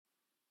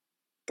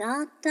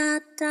Da da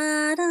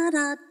da da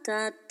da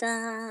da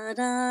da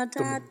da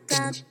da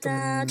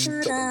da da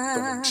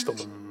da.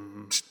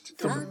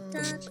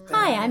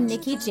 Hi, I'm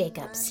Nikki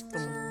Jacobs.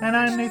 And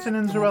I'm Nathan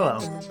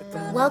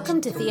Inzerillo. Welcome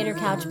to Theater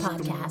Couch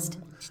Podcast.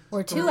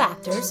 We're two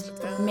actors,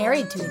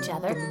 married to each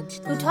other,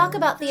 who talk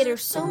about theater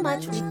so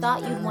much we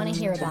thought you'd want to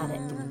hear about it.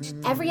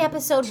 Every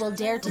episode will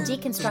dare to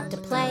deconstruct a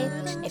play,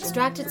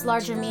 extract its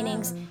larger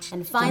meanings,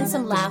 and find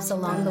some laughs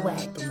along the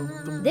way.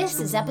 This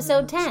is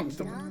episode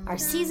 10, our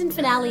season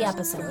finale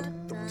episode,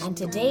 and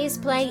today's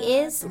play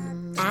is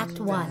Act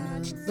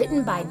 1,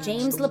 written by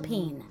James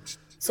Lapine.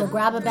 So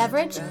grab a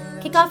beverage,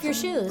 kick off your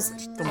shoes,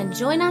 and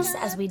join us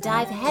as we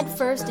dive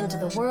headfirst into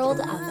the world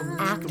of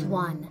Act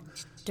 1,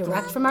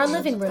 direct from our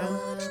living room,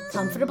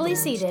 comfortably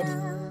seated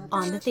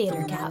on the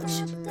theater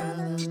couch.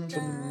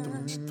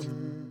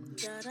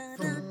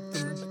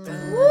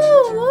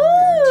 Woo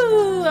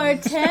woo! Our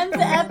 10th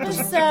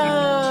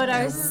episode,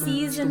 our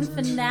season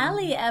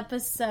finale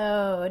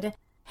episode.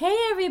 Hey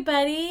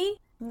everybody,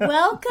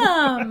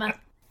 welcome!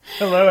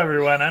 Hello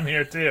everyone, I'm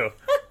here too.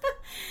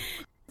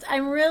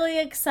 I'm really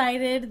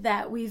excited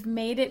that we've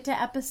made it to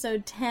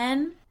episode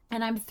 10,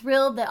 and I'm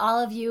thrilled that all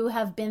of you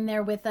have been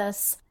there with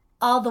us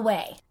all the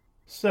way.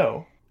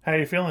 So, how are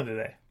you feeling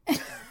today?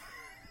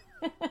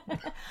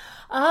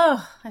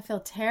 Oh, I feel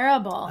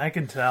terrible. I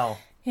can tell.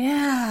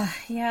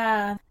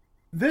 Yeah.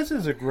 This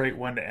is a great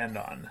one to end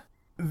on.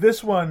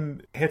 This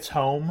one hits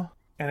home,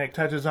 and it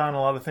touches on a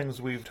lot of things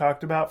we've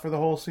talked about for the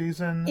whole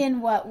season. In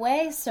what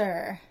way,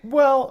 sir?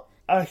 Well,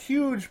 a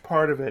huge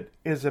part of it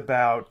is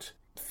about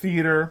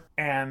theater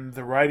and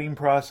the writing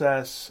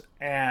process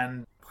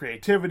and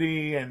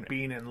creativity and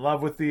being in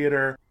love with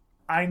theater.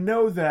 I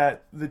know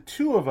that the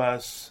two of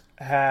us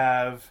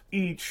have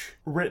each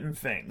written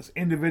things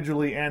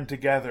individually and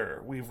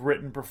together. We've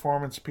written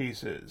performance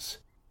pieces.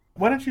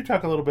 Why don't you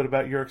talk a little bit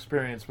about your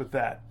experience with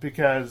that?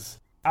 Because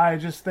I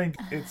just think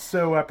it's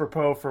so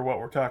apropos for what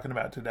we're talking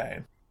about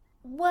today.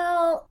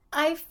 Well,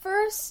 I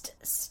first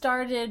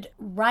started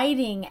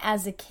writing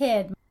as a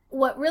kid.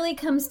 What really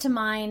comes to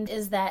mind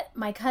is that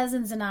my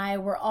cousins and I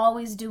were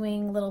always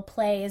doing little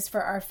plays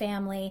for our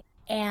family,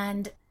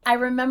 and I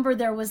remember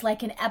there was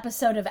like an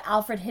episode of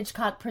Alfred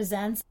Hitchcock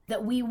Presents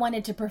that we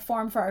wanted to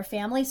perform for our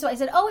family. So I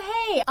said,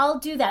 oh, hey, I'll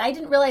do that. I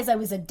didn't realize I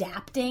was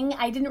adapting.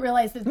 I didn't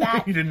realize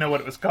that You didn't know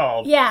what it was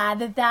called. Yeah,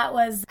 that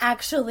was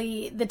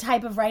actually the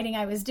type of writing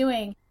I was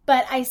doing.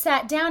 But I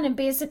sat down and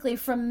basically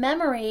from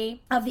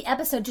memory of the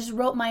episode just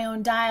wrote my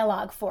own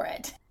dialogue for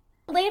it.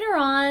 Later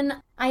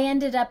on, I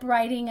ended up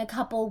writing a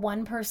couple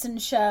one-person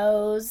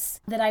shows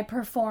that I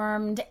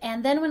performed.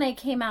 And then when I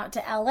came out to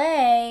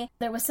LA,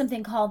 there was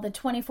something called the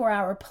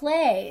 24-hour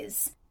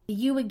plays.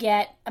 You would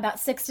get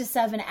about 6 to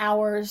 7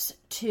 hours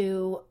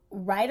to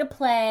write a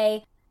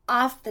play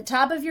off the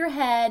top of your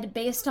head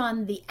based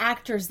on the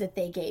actors that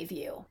they gave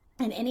you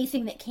and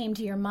anything that came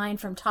to your mind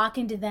from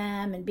talking to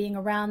them and being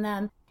around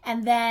them.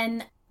 And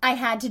then I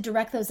had to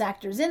direct those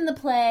actors in the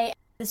play.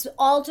 This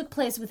all took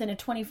place within a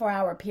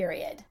 24-hour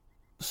period.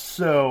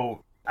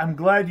 So, I'm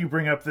glad you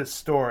bring up this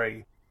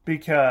story,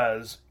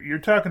 because you're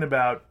talking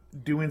about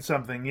doing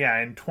something,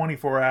 in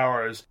 24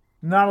 hours,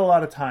 not a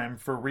lot of time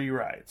for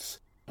rewrites.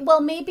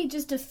 Well, maybe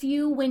just a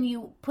few when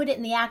you put it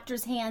in the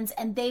actor's hands,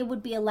 and they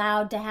would be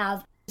allowed to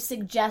have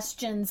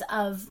suggestions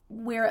of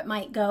where it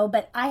might go,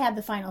 but I had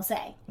the final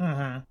say.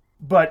 Mm-hmm.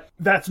 But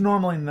that's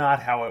normally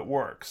not how it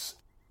works.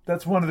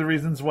 That's one of the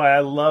reasons why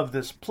I love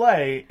this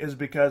play, is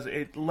because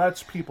it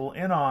lets people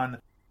in on,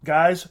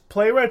 guys,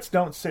 playwrights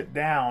don't sit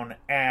down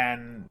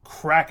and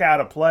crack out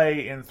a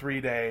play in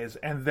 3 days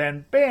and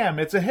then, bam,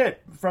 it's a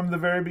hit from the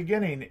very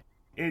beginning.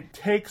 It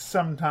takes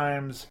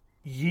sometimes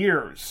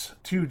years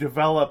to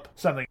develop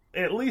something,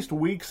 at least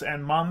weeks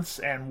and months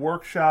and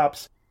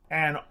workshops,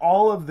 and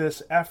all of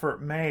this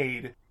effort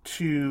made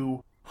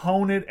to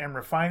hone it and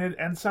refine it,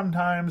 and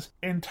sometimes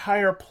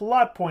entire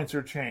plot points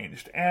are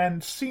changed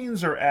and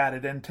scenes are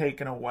added and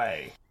taken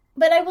away.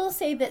 But I will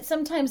say that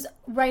sometimes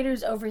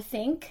writers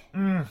overthink.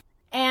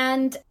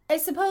 And I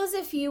suppose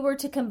if you were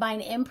to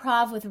combine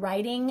improv with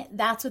writing,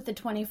 that's what the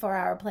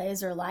 24-hour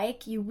plays are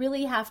like. You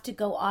really have to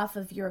go off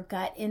of your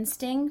gut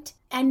instinct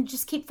and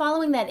just keep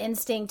following that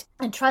instinct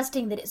and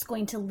trusting that it's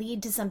going to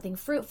lead to something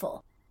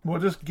fruitful.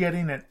 Well, just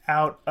getting it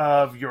out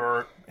of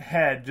your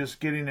head, just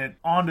getting it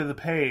onto the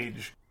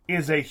page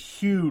is a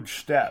huge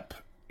step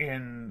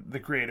in the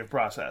creative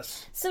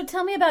process. So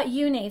tell me about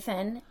you,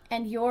 Nathan,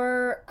 and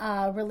your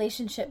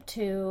relationship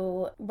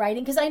to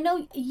writing, because I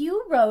know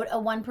you wrote a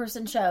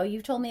one-person show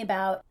you've told me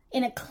about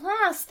in a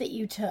class that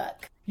you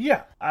took.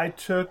 Yeah, I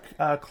took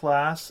a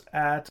class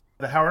at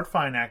the Howard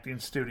Fine Acting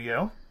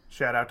Studio.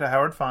 Shout out to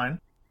Howard Fine.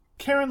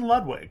 Karen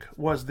Ludwig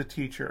was the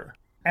teacher,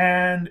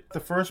 and the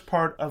first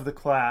part of the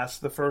class,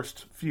 the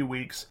first few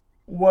weeks,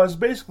 was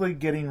basically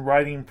getting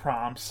writing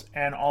prompts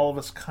and all of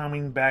us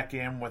coming back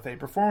in with a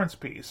performance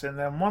piece. And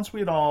then once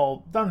we'd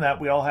all done that,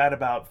 we all had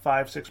about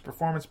 5-6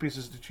 performance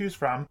pieces to choose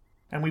from,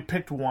 and we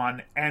picked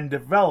one and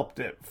developed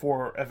it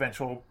for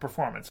eventual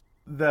performance.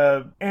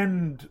 The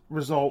end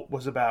result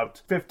was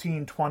about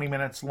 15-20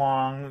 minutes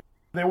long.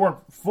 They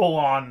weren't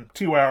full-on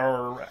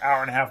 2-hour,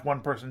 hour-and-a-half,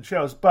 one-person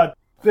shows, but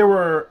there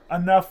were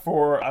enough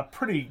for a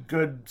pretty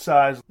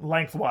good-sized,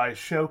 lengthwise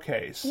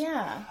showcase.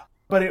 Yeah.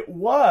 But it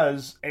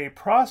was a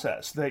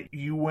process that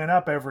you went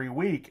up every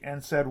week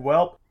and said,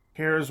 well,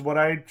 here's what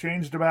I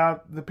changed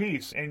about the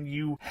piece. And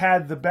you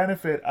had the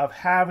benefit of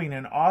having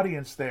an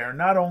audience there,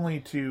 not only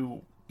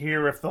to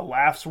hear if the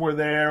laughs were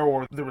there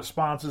or the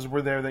responses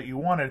were there that you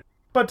wanted,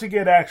 but to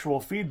get actual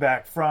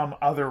feedback from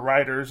other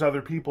writers,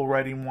 other people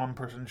writing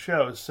one-person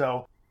shows.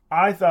 So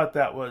I thought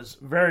that was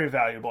very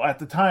valuable. At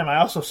the time, I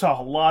also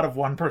saw a lot of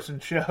one-person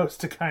shows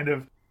to kind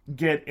of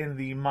get in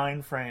the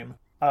mind frame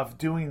of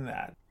doing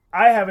that.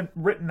 I haven't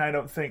written, I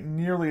don't think,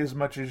 nearly as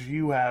much as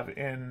you have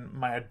in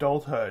my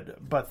adulthood,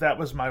 but that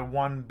was my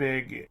one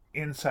big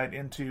insight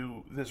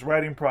into this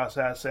writing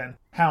process and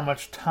how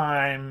much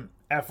time,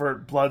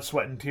 effort, blood,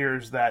 sweat, and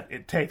tears that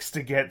it takes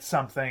to get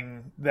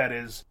something that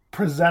is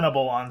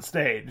presentable on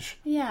stage.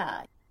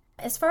 Yeah.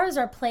 As far as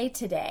our play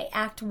today,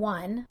 Act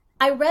 1,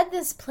 I read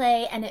this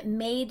play and it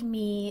made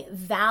me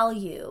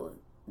value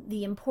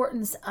the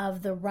importance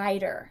of the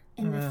writer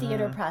in the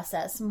theater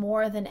process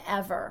more than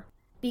ever,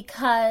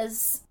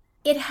 because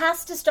it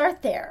has to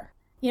start there.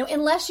 You know,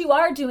 unless you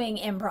are doing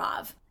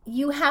improv,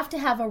 you have to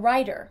have a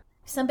writer.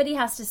 Somebody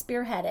has to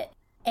spearhead it.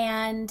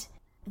 And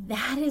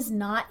that is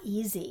not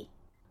easy.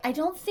 I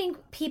don't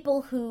think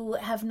people who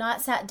have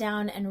not sat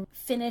down and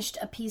finished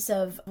a piece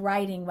of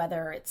writing,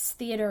 whether it's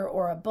theater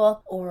or a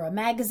book or a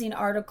magazine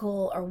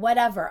article or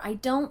whatever, I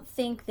don't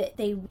think that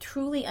they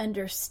truly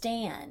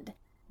understand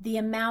the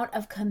amount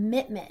of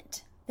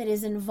commitment that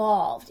is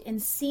involved in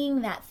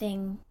seeing that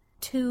thing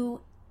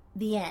to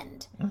the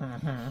end.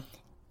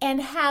 And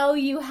how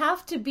you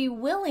have to be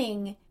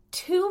willing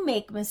to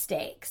make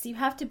mistakes. You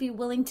have to be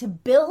willing to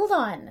build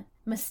on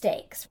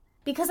mistakes.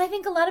 Because I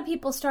think a lot of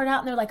people start out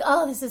and they're like,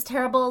 oh, this is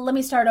terrible, let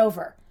me start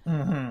over.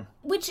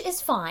 Which is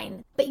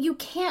fine, but you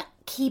can't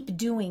keep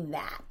doing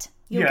that.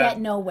 You'll get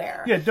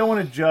nowhere. Yeah, don't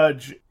want to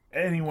judge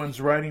anyone's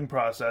writing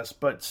process,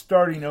 but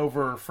starting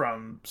over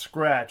from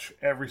scratch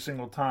every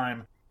single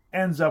time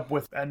ends up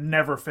with a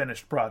never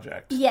finished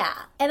project. Yeah,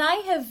 and I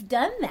have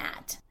done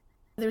that.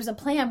 There's a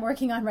play I'm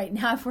working on right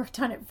now. I've worked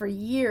on it for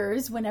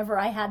years whenever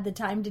I had the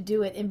time to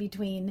do it in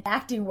between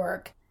acting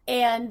work.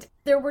 And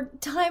there were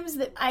times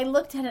that I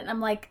looked at it and I'm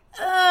like,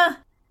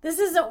 this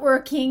isn't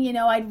working. You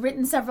know, I'd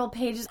written several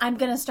pages. I'm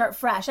going to start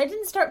fresh. I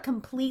didn't start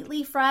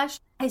completely fresh.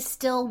 I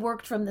still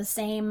worked from the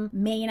same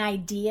main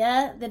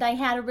idea that I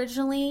had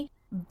originally.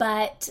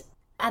 But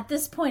at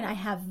this point, I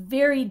have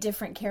very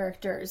different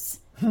characters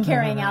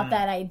carrying out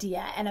that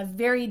idea and a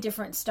very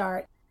different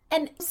start.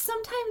 And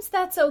sometimes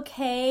that's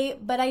okay,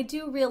 but I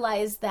do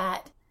realize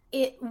that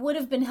it would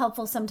have been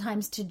helpful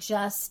sometimes to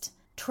just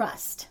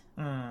trust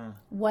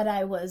what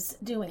I was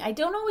doing. I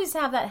don't always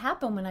have that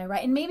happen when I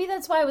write. And maybe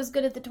that's why I was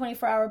good at the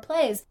 24-hour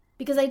plays,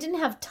 because I didn't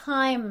have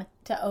time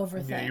to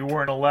overthink. Yeah, you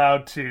weren't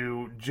allowed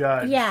to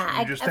judge. Yeah,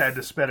 you just had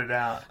to spit it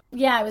out.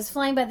 Yeah, I was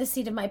flying by the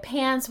seat of my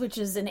pants, which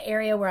is an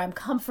area where I'm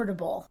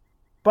comfortable.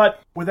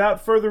 But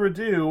without further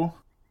ado,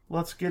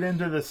 let's get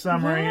into the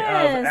summary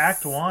of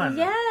Act 1.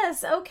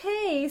 Yes,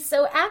 okay.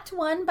 So Act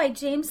 1 by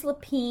James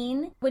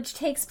Lapine, which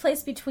takes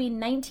place between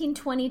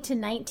 1920 to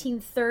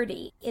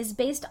 1930, is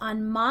based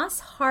on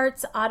Moss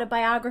Hart's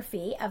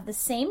autobiography of the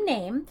same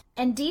name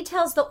and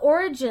details the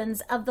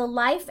origins of the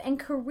life and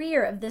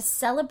career of this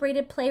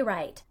celebrated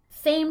playwright,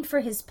 famed for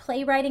his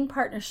playwriting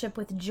partnership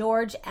with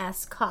George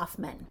S.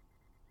 Kaufman.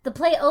 The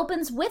play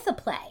opens with a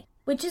play,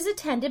 which is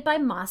attended by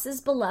Moss's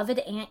beloved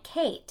Aunt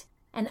Kate,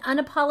 an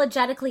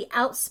unapologetically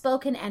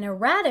outspoken and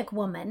erratic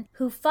woman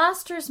who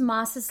fosters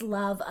Moss's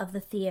love of the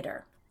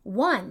theater.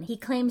 One he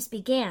claims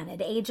began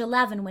at age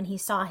 11 when he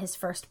saw his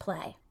first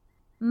play.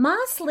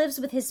 Moss lives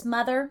with his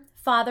mother,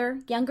 father,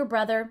 younger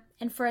brother,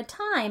 and for a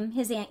time,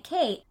 his Aunt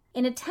Kate,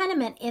 in a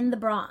tenement in the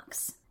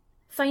Bronx.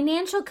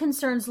 Financial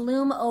concerns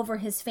loom over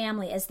his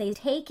family as they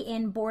take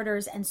in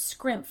boarders and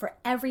scrimp for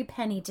every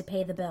penny to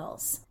pay the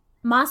bills.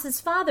 Moss's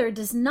father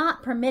does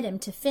not permit him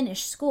to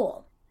finish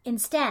school.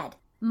 Instead,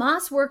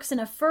 Moss works in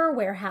a fur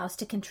warehouse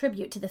to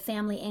contribute to the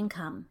family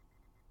income.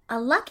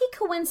 A lucky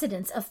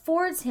coincidence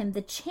affords him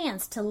the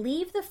chance to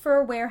leave the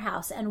fur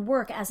warehouse and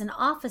work as an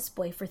office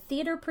boy for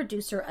theater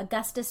producer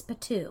Augustus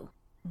Patu.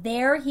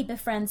 There he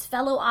befriends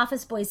fellow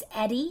office boys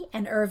Eddie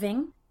and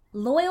Irving,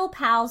 loyal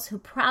pals who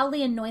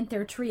proudly anoint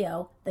their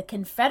trio the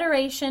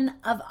Confederation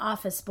of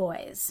Office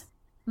Boys.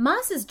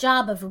 Moss's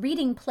job of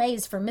reading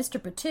plays for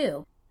Mr.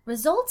 Patu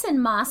results in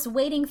Moss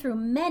wading through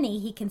many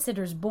he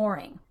considers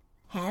boring.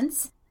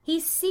 Hence, he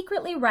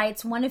secretly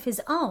writes one of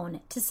his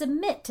own to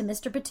submit to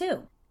Mr.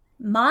 Patu.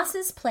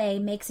 Moss's play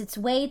makes its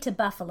way to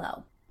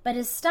Buffalo, but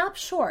is stopped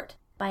short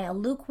by a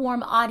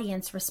lukewarm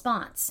audience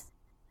response.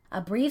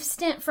 A brief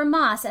stint for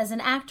Moss as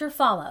an actor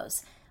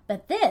follows,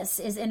 but this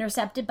is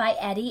intercepted by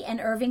Eddie and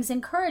Irving's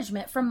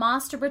encouragement for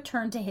Moss to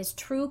return to his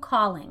true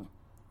calling,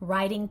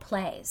 writing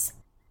plays.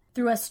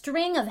 Through a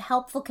string of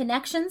helpful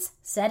connections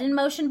set in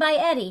motion by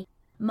Eddie,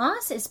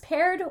 Moss is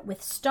paired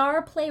with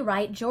star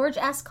playwright George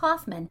S.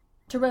 Kaufman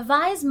to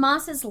revise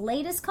Moss's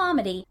latest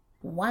comedy,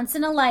 Once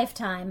in a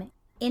Lifetime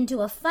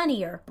into a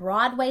funnier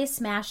Broadway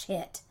smash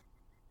hit.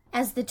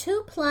 As the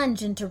two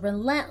plunge into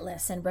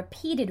relentless and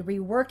repeated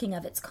reworking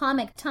of its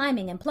comic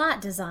timing and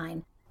plot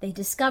design, they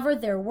discover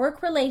their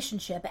work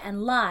relationship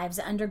and lives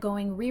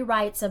undergoing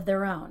rewrites of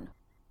their own.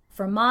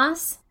 For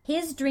Moss,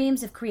 his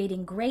dreams of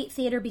creating great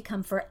theater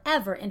become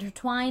forever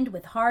intertwined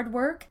with hard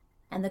work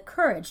and the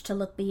courage to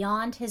look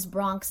beyond his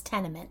Bronx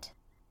tenement.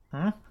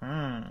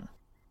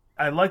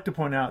 I'd like to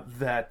point out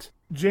that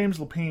James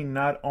Lapine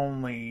not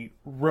only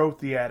wrote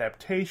the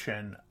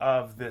adaptation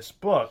of this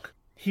book,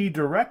 he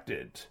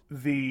directed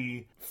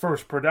the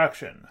first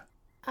production.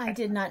 I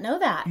did not know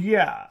that.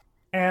 Yeah.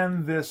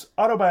 And this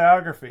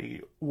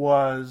autobiography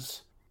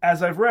was,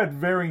 as I've read,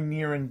 very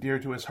near and dear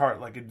to his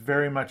heart. Like, it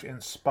very much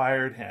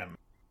inspired him.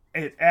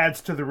 It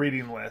adds to the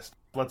reading list.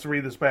 Let's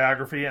read this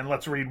biography and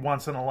let's read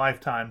Once in a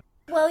Lifetime.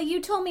 Well, you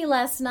told me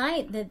last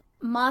night that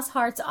Moss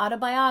Hart's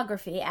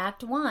autobiography,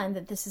 Act 1,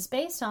 that this is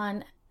based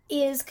on,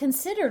 is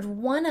considered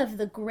one of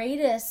the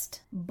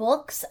greatest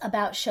books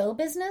about show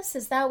business.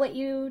 Is that what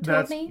you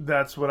told me?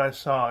 That's what I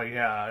saw,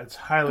 yeah. It's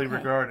highly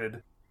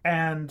regarded.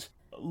 And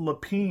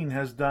Lapine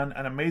has done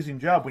an amazing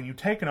job when you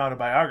take an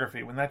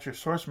autobiography, when that's your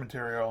source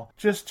material,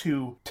 just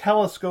to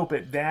telescope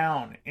it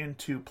down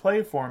into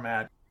play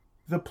format.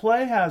 The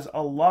play has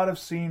a lot of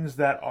scenes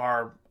that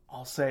are,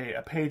 I'll say,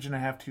 a page and a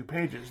half, 2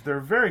 pages. They're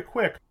very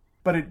quick,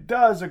 but it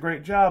does a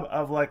great job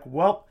of like,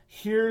 well,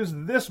 here's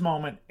this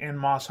moment in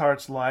Moss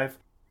Hart's life,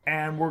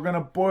 and we're going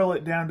to boil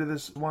it down to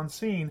this one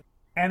scene,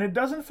 and it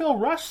doesn't feel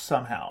rushed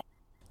somehow.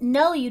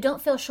 No, you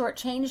don't feel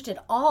shortchanged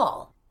at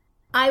all.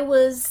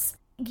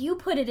 You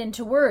put it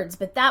into words,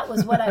 but that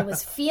was what I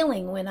was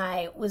feeling when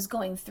I was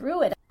going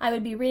through it. I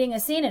would be reading a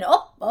scene and,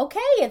 oh, okay,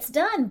 it's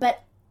done.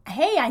 But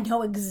hey, I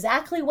know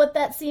exactly what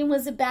that scene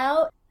was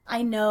about.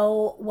 I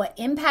know what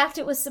impact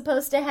it was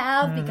supposed to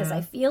have because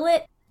I feel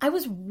it. I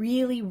was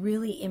really,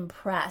 really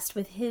impressed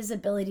with his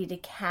ability to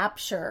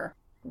capture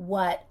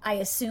what I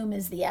assume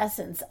is the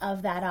essence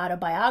of that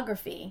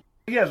autobiography.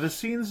 Yeah, the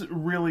scenes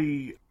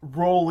really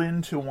roll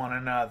into one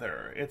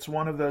another. It's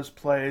one of those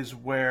plays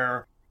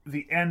where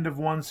the end of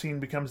one scene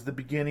becomes the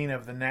beginning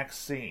of the next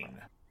scene.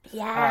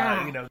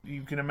 Yeah.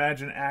 You can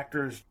imagine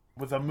actors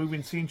with a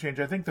moving scene change.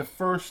 I think the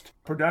first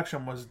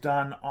production was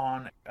done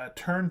on a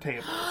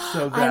turntable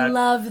so that I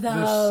love those.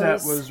 The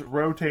set was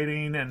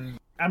rotating, and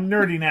I'm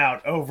nerding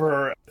out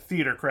over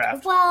theater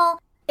craft.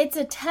 Well, it's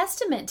a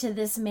testament to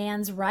this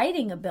man's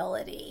writing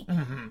ability.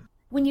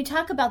 When you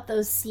talk about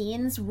those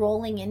scenes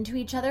rolling into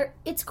each other,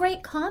 it's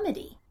great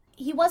comedy.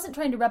 He wasn't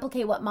trying to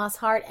replicate what Moss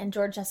Hart and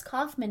George S.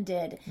 Kaufman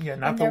did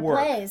in their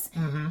plays,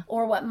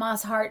 or what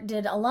Moss Hart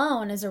did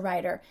alone as a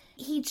writer.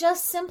 He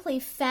just simply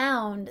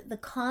found the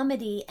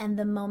comedy and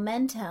the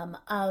momentum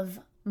of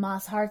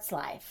Moss Hart's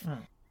life.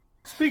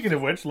 Speaking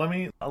of which, let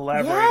me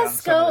elaborate on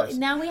some of this.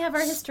 Now we have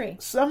our history.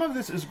 Some of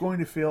this is going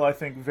to feel, I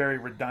think, very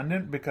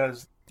redundant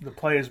because the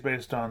play is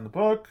based on the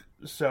book,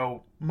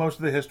 so most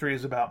of the history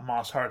is about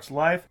Moss Hart's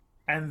life.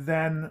 And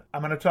then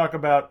I'm going to talk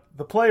about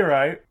the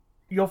playwright.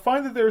 You'll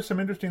find that there are some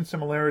interesting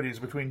similarities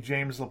between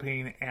James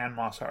Lapine and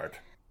Moss Hart.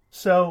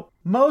 So,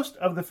 most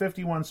of the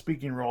 51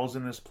 speaking roles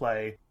in this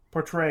play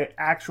portray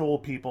actual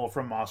people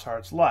from Moss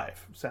Hart's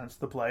life, since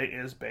the play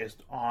is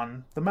based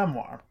on the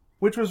memoir,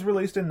 which was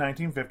released in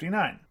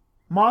 1959.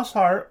 Moss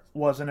Hart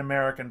was an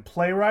American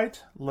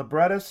playwright,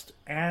 librettist,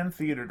 and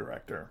theater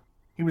director.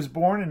 He was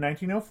born in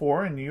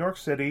 1904 in New York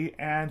City,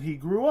 and he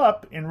grew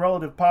up in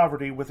relative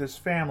poverty with his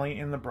family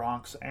in the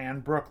Bronx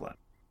and Brooklyn.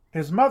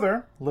 His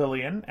mother,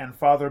 Lillian, and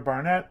father,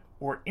 Barnett,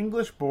 were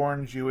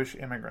English-born Jewish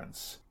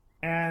immigrants.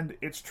 And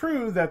it's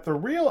true that the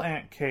real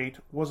Aunt Kate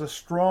was a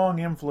strong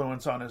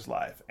influence on his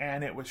life,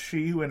 and it was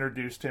she who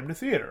introduced him to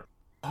theater.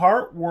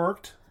 Hart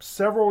worked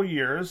several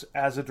years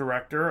as a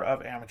director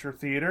of amateur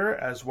theater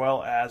as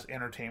well as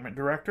entertainment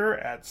director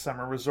at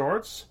summer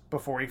resorts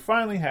before he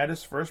finally had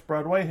his first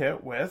Broadway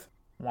hit with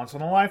Once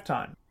in a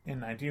Lifetime in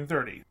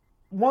 1930.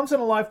 Once in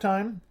a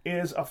Lifetime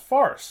is a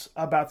farce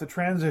about the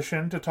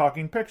transition to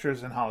talking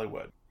pictures in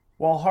Hollywood.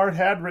 While Hart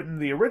had written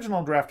the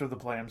original draft of the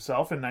play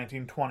himself in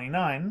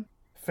 1929,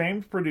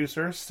 famed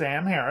producer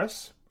Sam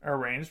Harris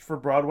arranged for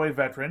Broadway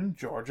veteran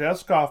George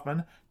S.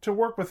 Kaufman to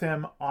work with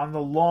him on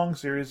the long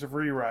series of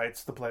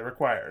rewrites the play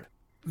required.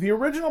 The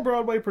original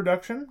Broadway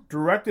production,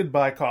 directed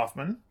by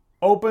Kaufman,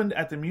 opened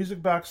at the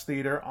Music Box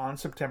Theater on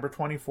September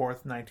 24,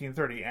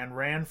 1930, and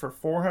ran for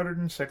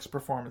 406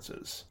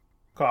 performances.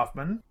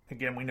 Kaufman,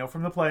 again we know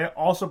from the play,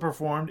 also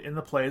performed in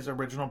the play's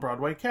original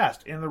Broadway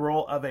cast in the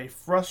role of a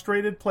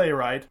frustrated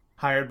playwright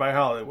hired by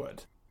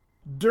Hollywood.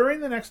 During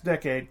the next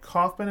decade,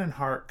 Kaufman and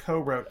Hart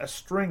co-wrote a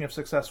string of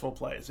successful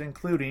plays,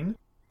 including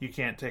You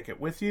Can't Take It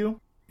With You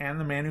and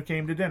The Man Who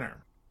Came to Dinner.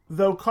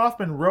 Though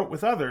Kaufman wrote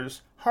with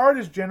others, Hart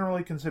is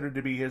generally considered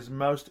to be his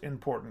most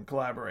important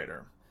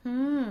collaborator.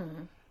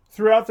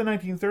 Throughout the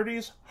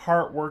 1930s,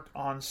 Hart worked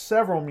on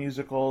several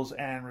musicals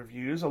and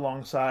revues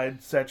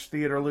alongside such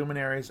theater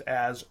luminaries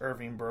as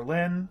Irving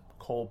Berlin,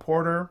 Cole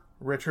Porter,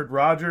 Richard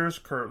Rodgers,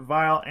 Kurt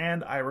Weill,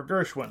 and Ira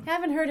Gershwin.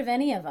 Haven't heard of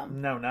any of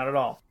them. No, not at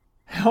all.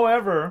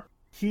 However,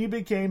 He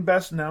became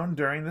best known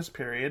during this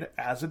period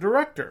as a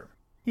director.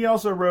 He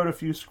also wrote a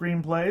few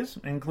screenplays,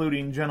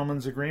 including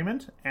Gentleman's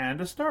Agreement and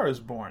A Star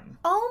is Born.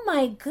 Oh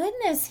my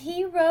goodness,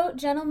 he wrote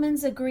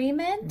Gentleman's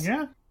Agreement?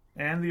 Yeah,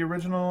 and the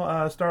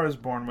original Star is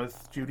Born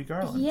with Judy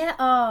Garland. Yeah,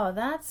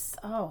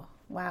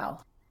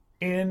 wow.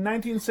 In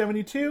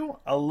 1972,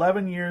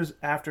 11 years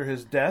after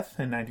his death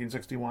in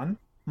 1961,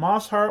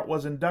 Mosshart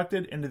was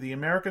inducted into the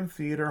American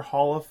Theater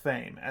Hall of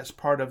Fame as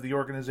part of the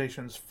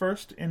organization's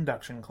first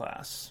induction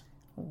class.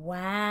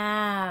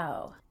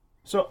 Wow.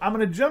 So I'm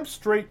going to jump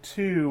straight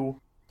to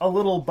a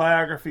little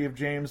biography of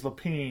James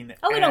Lapine.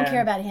 Oh, we don't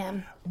care about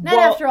him. Not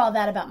after all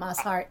that about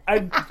Mosshart.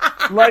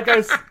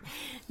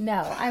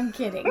 No, I'm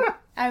kidding.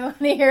 I want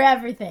to hear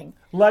everything.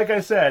 Like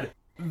I said,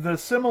 the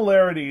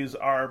similarities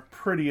are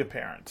pretty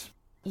apparent.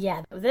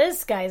 Yeah,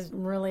 this guy's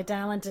really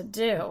talented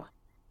too.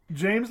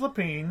 James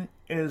Lapine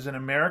is an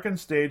American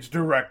stage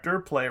director,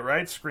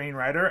 playwright,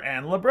 screenwriter,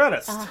 and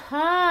librettist.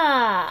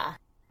 Aha!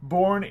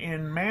 Born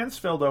in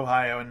Mansfield,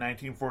 Ohio in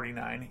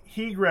 1949,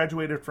 he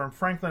graduated from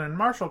Franklin and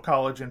Marshall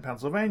College in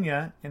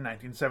Pennsylvania in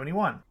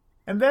 1971,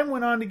 and then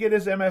went on to get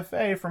his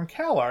MFA from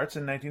CalArts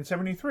in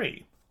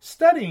 1973,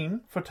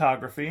 studying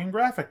photography and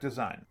graphic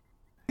design.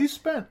 He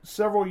spent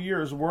several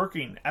years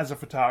working as a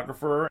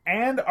photographer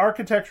and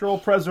architectural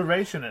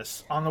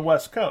preservationist on the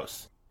West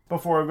Coast,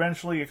 before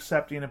eventually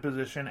accepting a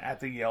position at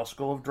the Yale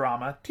School of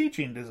Drama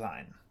teaching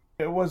design.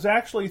 It was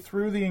actually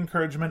through the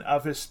encouragement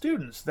of his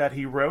students that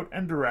he wrote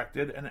and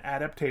directed an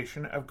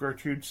adaptation of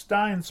Gertrude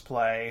Stein's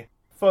play,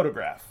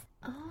 Photograph.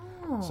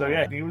 Oh. So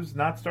yeah, he was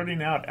not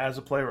starting out as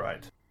a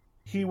playwright.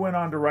 He went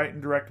on to write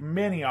and direct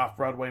many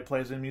off-Broadway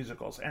plays and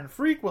musicals, and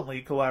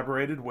frequently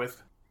collaborated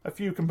with a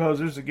few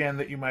composers, again,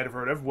 that you might have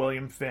heard of,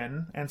 William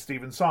Finn and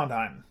Stephen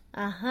Sondheim.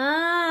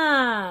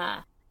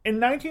 Aha! In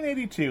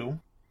 1982,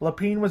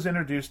 Lapine was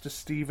introduced to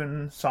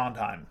Stephen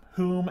Sondheim,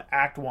 whom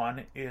Act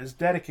One is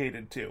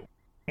dedicated to.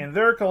 In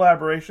their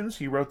collaborations,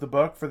 he wrote the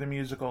book for the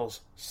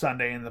musicals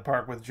Sunday in the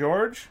Park with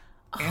George,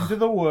 Into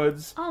the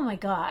Woods, Oh my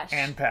gosh.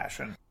 and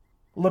Passion.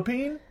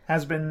 Lapine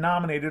has been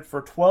nominated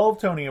for 12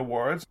 Tony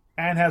Awards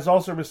and has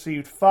also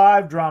received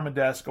 5 Drama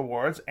Desk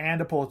Awards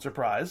and a Pulitzer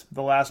Prize,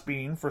 the last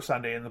being for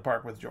Sunday in the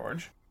Park with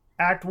George.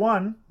 Act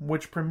One,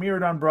 which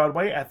premiered on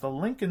Broadway at the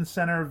Lincoln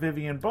Center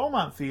Vivian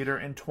Beaumont Theater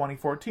in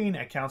 2014,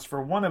 accounts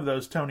for one of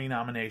those Tony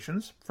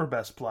nominations for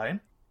Best Play.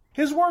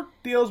 His work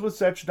deals with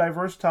such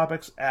diverse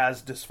topics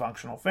as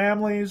dysfunctional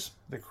families,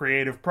 the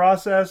creative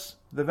process,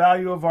 the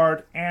value of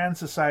art, and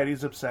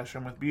society's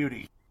obsession with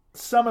beauty.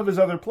 Some of his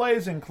other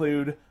plays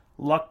include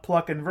Luck,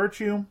 Pluck, and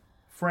Virtue,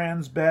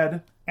 Fran's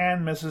Bed,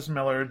 and Mrs.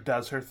 Miller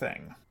Does Her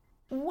Thing.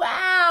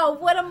 Wow,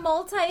 what a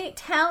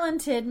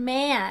multi-talented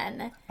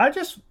man. I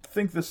just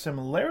think the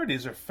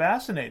similarities are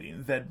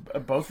fascinating,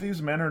 that both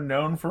these men are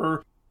known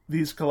for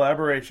these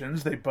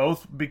collaborations. They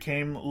both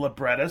became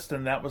librettists,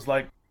 and that was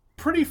like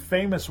pretty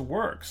famous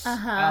works.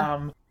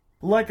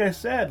 Like I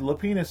said,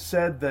 Lapine has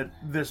said that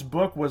this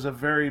book was a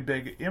very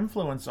big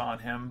influence on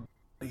him.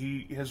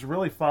 He has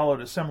really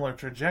followed a similar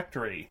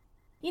trajectory.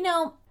 You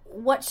know,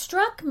 what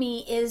struck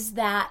me is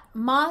that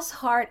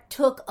Mosshart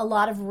took a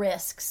lot of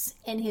risks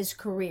in his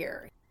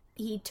career.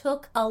 He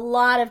took a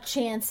lot of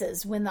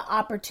chances when the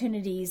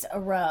opportunities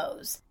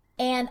arose.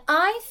 And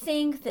I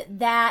think that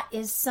that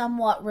is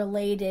somewhat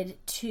related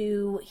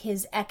to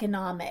his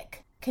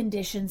economic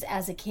conditions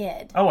as a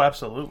kid. Oh,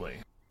 absolutely.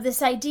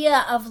 This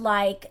idea of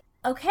like,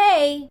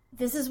 okay,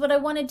 this is what I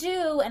want to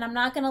do, and I'm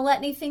not going to let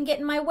anything get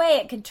in my way.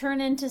 It could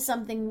turn into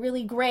something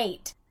really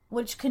great,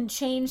 which can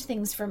change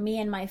things for me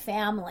and my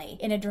family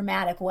in a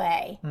dramatic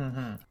way,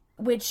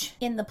 which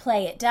in the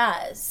play it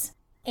does.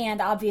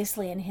 And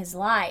obviously in his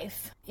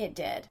life, it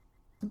did.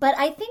 But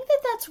I think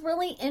that that's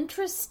really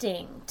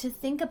interesting to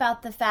think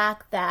about the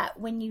fact that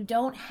when you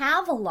don't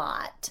have a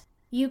lot,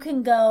 you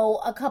can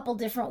go a couple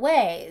different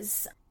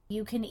ways.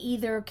 You can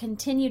either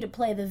continue to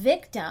play the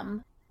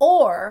victim,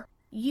 or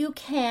you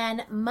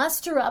can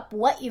muster up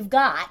what you've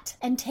got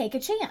and take a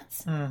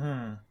chance.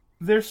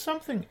 There's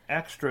something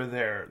extra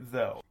there,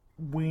 though.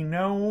 We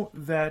know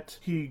that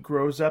he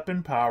grows up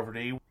in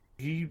poverty.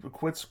 He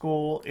quit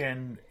school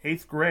in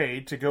 8th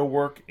grade to go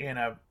work in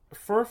a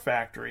fur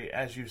factory,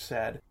 as you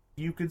said.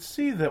 You could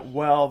see that,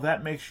 well,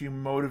 that makes you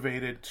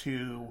motivated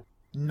to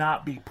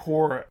not be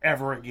poor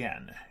ever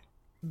again.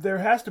 There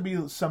has to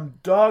be some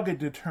dogged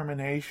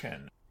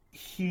determination.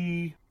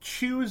 He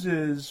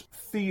chooses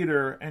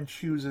theater and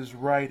chooses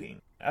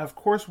writing. Of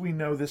course, we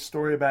know this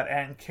story about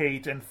Aunt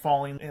Kate and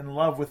falling in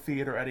love with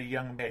theater at a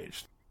young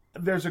age.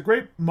 There's a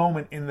great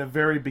moment in the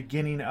very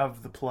beginning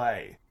of the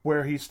play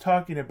where he's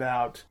talking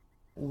about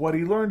what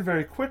he learned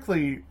very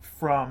quickly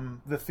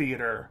from the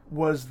theater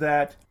was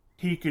that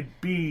he could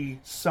be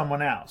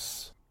someone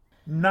else,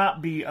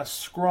 not be a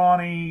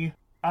scrawny,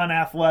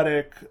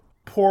 unathletic,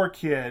 poor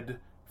kid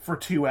for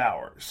 2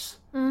 hours.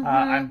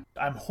 I'm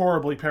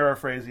horribly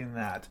paraphrasing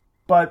that.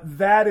 But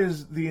that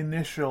is the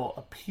initial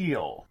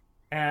appeal.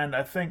 And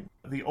I think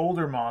the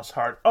older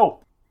Mosshart... Oh,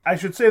 I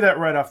should say that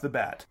right off the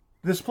bat.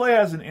 This play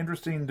has an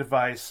interesting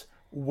device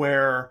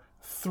where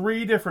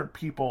 3 different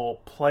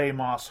people play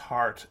Moss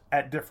Hart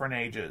at different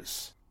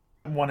ages.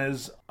 One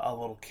is a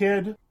little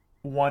kid,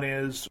 one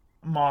is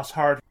Moss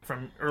Hart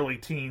from early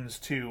teens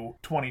to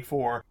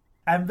 24,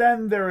 and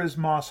then there is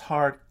Moss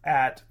Hart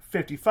at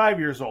 55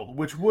 years old,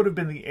 which would have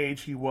been the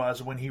age he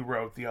was when he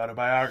wrote the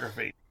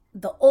autobiography.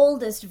 The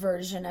oldest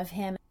version of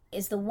him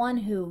is the one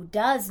who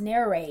does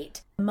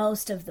narrate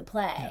most of the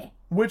play.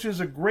 Which is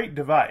a great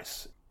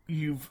device.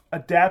 You've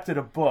adapted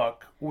a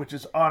book, which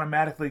is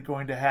automatically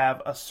going to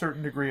have a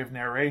certain degree of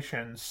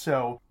narration,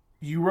 so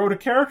you wrote a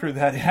character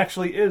that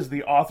actually is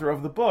the author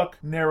of the book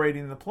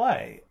narrating the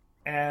play.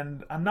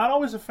 And I'm not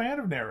always a fan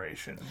of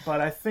narration, but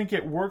I think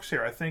it works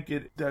here. I think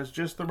it does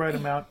just the right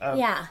amount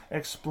of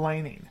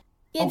explaining.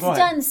 It's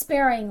done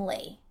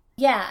sparingly.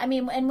 Yeah, I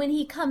mean, and when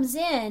he comes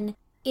in,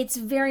 it's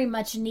very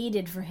much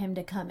needed for him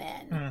to come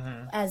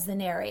in as the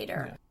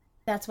narrator. Yeah.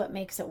 That's what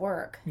makes it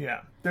work.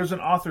 Yeah. There's an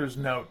author's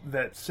note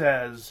that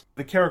says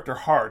the character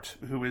Hart,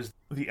 who is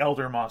the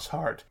elder Moss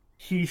Hart,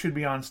 he should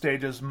be on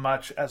stage as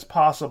much as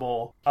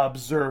possible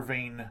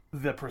observing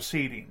the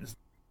proceedings.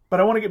 But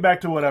I want to get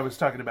back to what I was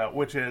talking about,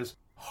 which is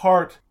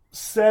Hart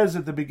says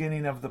at the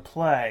beginning of the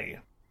play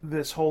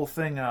this whole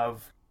thing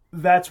of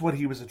that's what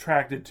he was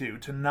attracted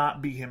to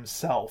not be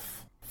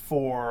himself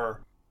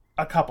for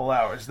a couple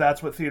hours.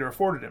 That's what theater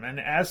afforded him. And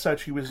as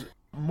such, he was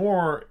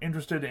more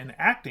interested in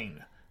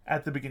acting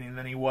at the beginning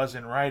than he was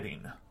in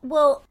writing.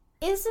 Well,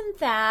 isn't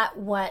that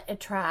what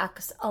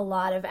attracts a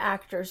lot of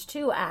actors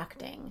to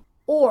acting?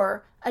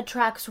 Or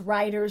attracts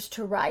writers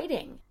to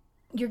writing?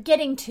 You're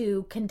getting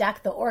to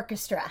conduct the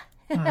orchestra.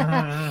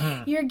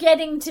 You're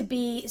getting to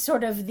be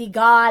sort of the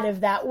god of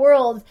that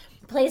world,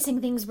 placing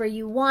things where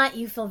you want.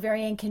 You feel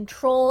very in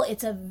control.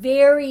 It's a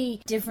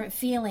very different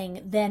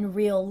feeling than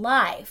real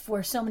life,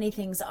 where so many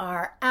things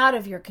are out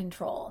of your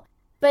control.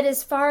 But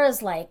as far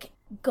as like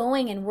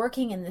going and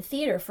working in the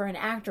theater for an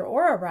actor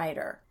or a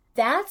writer,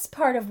 that's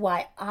part of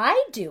why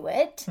I do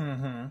it.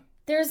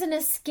 There's an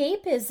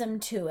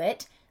escapism to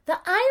it. The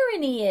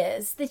irony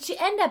is that you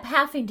end up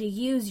having to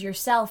use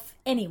yourself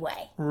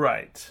anyway.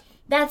 Right.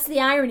 That's the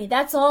irony.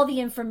 That's all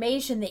the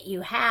information that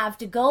you have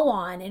to go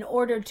on in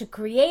order to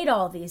create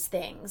all these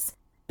things.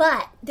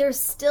 But there's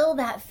still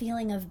that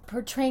feeling of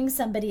portraying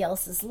somebody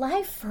else's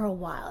life for a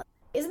while.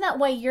 Isn't that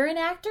why you're an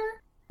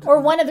actor? Or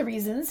one of the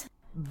reasons?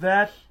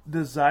 That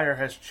desire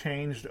has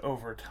changed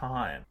over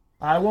time.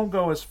 I won't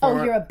go as far...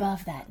 Oh, you're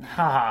above that now.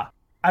 Haha.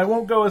 I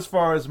won't go as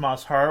far as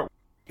Moss Hart.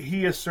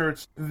 He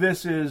asserts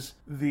this is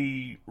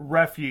the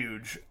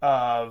refuge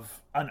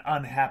of an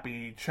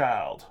unhappy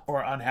child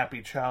or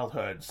unhappy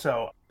childhood.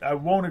 So I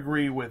won't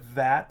agree with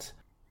that.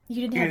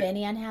 You didn't have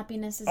any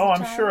unhappiness as a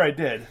child? I'm sure I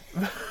did.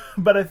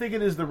 But I think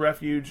it is the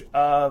refuge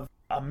of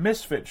a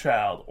misfit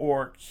child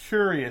or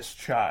curious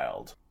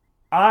child.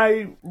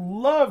 I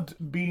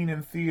loved being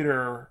in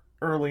theater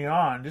early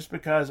on just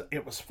because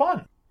it was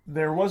fun.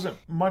 There wasn't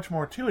much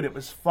more to it. It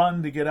was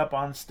fun to get up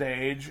on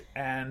stage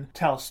and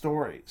tell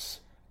stories.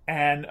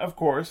 And, of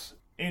course,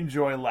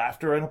 enjoy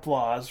laughter and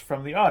applause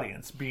from the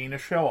audience, being a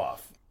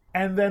show-off.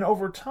 And then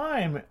over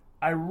time,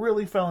 I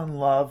really fell in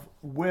love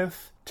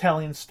with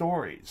telling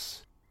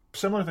stories.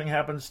 Similar thing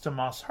happens to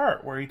Moss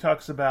Hart, where he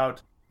talks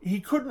about he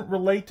couldn't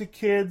relate to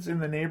kids in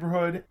the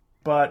neighborhood,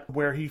 but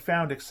where he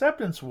found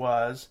acceptance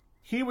was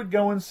he would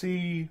go and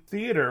see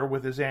theater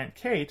with his Aunt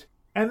Kate,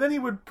 and then he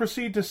would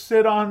proceed to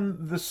sit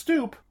on the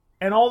stoop,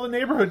 and all the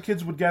neighborhood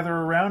kids would gather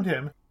around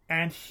him,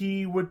 and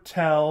he would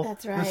tell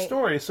the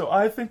story. So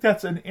I think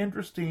that's an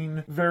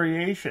interesting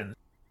variation.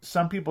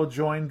 Some people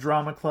join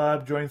drama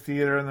club, join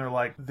theater, and they're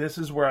like, this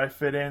is where I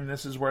fit in,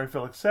 this is where I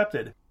feel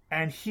accepted.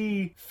 And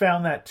he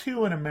found that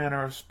too, in a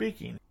manner of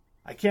speaking.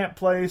 I can't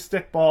play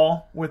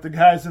stickball with the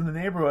guys in the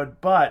neighborhood,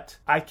 but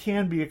I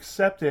can be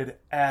accepted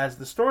as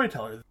the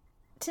storyteller.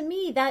 To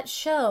me, that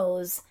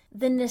shows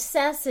the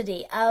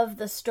necessity of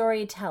the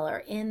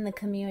storyteller in the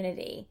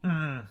community.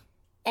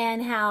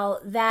 And how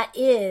that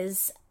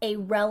is a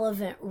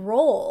relevant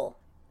role.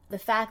 The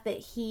fact that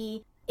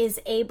he is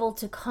able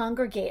to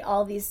congregate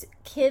all these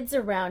kids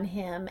around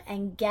him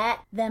and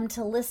get them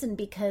to listen,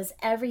 because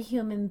every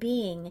human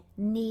being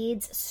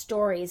needs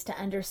stories to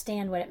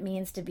understand what it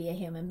means to be a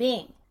human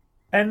being.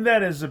 And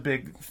that is a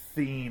big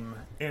theme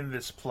in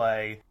this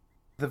play,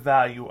 the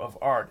value of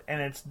art. And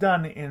it's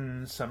done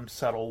in some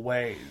subtle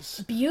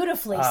ways.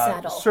 Beautifully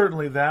subtle.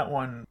 Certainly that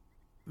one.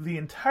 The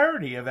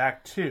entirety of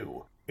Act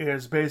 2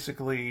 is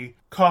basically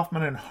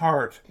Kaufman and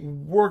Hart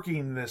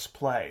working this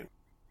play.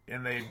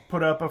 And they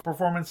put up a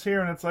performance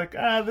here, and it's like,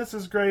 this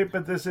is great,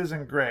 but this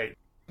isn't great.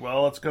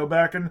 Well, let's go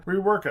back and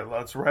rework it.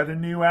 Let's write a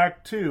new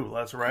Act 2.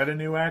 Let's write a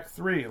new Act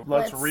 3.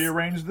 Let's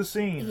rearrange the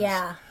scenes.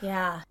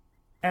 Yeah.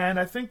 And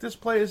I think this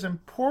play is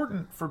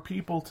important for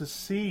people to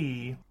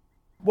see,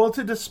 well,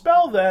 to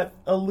dispel that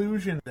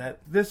illusion that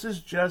this is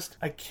just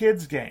a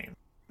kid's game.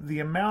 The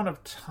amount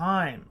of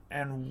time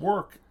and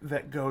work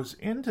that goes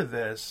into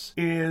this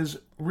is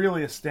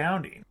really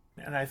astounding.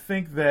 And I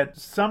think that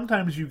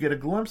sometimes you get a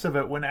glimpse of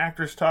it when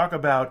actors talk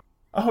about,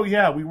 oh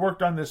yeah, we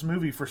worked on this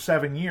movie for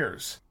 7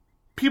 years.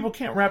 people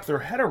can't wrap their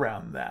head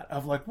around that,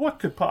 of like, what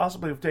could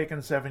possibly have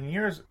taken 7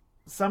 years?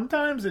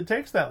 Sometimes it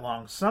takes that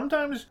long.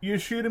 Sometimes you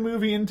shoot a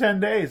movie in 10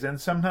 days,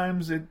 and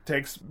sometimes it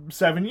takes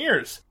 7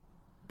 years.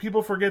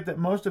 People forget that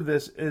most of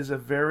this is a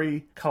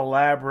very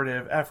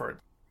collaborative effort.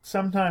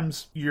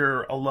 Sometimes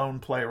you're a lone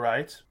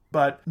playwright,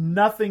 but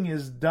nothing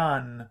is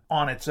done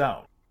on its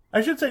own.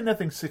 I should say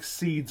nothing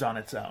succeeds on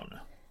its own.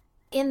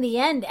 In the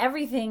end,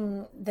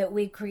 everything that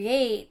we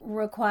create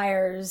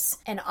requires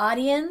an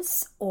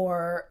audience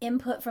or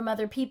input from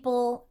other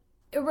people.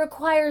 It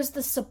requires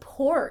the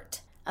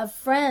support of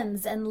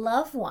friends and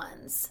loved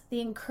ones,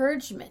 the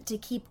encouragement to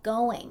keep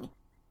going,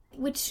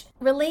 which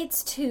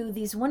relates to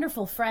these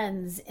wonderful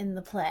friends in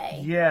the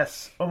play.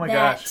 Yes. Oh my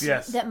gosh,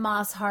 yes. That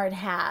Moss Hart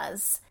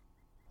has.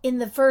 In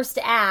the first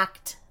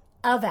act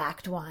of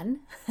Act 1,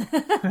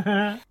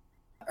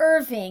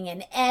 Irving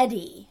and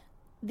Eddie,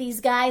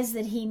 these guys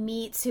that he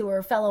meets who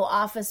are fellow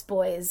office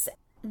boys,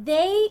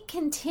 they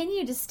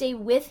continue to stay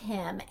with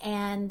him,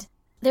 and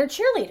they're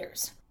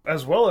cheerleaders.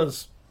 As well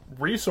as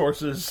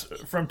resources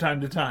from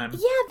time to time.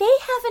 Yeah, they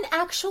have an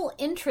actual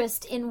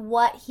interest in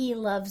what he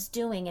loves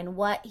doing and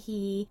what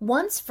he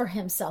wants for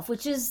himself,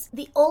 which is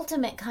the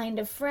ultimate kind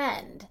of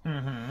friend.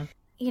 Mm-hmm.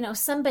 You know,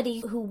 somebody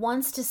who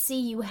wants to see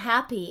you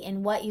happy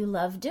in what you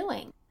love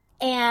doing.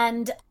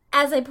 And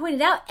as I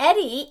pointed out,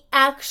 Eddie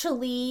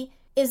actually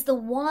is the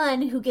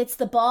one who gets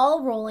the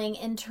ball rolling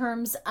in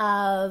terms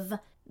of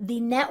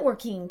the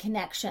networking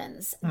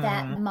connections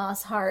that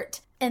Moss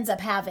Hart ends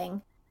up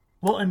having.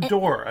 Well, and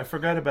Dor, I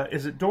forgot about,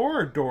 is it Dor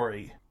or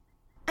Dory?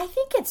 I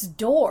think it's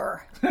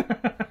Dor.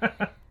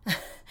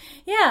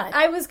 Yeah,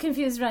 I was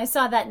confused when I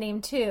saw that name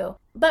too.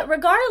 But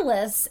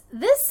regardless,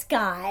 this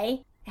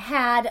guy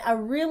had a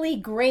really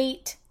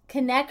great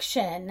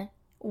connection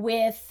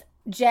with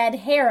Jed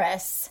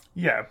Harris.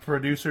 Yeah,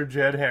 producer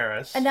Jed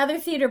Harris. Another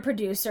theater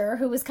producer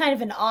who was kind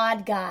of an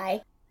odd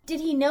guy. Did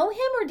he know him,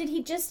 or did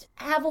he just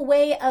have a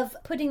way of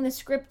putting the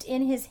script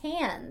in his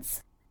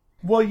hands?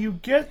 Well, you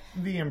get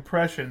the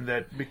impression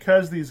that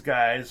because these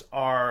guys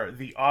are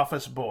the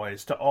office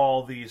boys to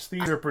all these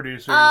theater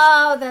producers...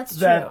 Oh, that's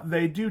true. That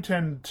they do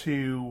tend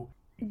to...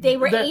 They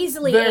were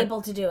easily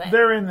able to do it.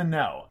 They're in the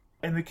know.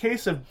 In the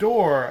case of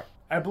Dor,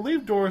 I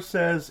believe Dor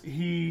says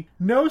he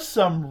knows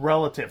some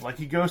relative. Like,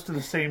 he goes to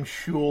the same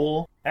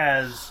shul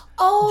as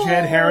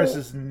Jed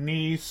Harris's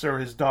niece or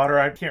his daughter.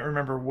 I can't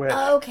remember which.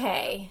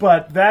 Okay.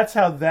 But that's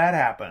how that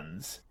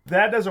happens.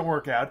 That doesn't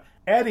work out.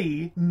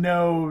 Eddie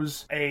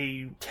knows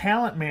a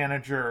talent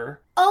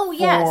manager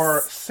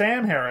for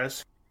Sam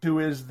Harris, who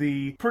is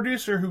the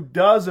producer who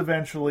does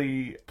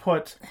eventually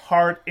put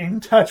Hart in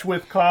touch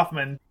with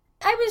Kaufman.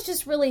 I was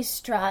just really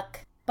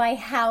struck by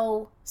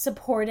how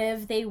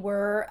supportive they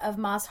were of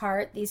Moss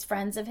Hart, these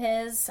friends of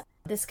his,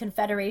 this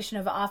confederation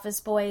of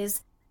office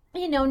boys.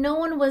 You know, no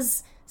one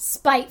was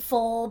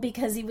spiteful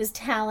because he was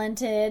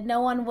talented. No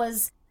one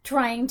was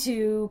trying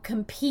to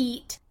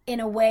compete in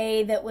a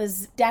way that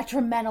was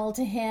detrimental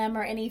to him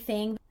or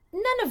anything.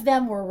 None of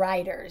them were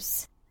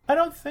writers. I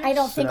don't think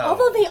so.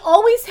 Although they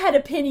always had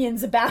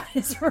opinions about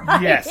his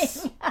writing.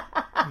 Yes.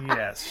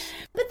 Yes.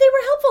 But they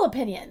were helpful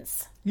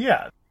opinions.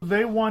 Yeah.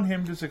 They want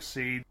him to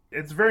succeed.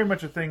 It's very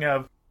much a thing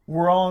of,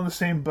 we're all in the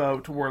same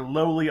boat, we're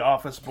lowly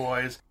office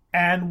boys,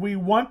 and we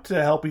want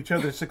to help each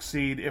other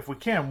succeed if we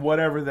can,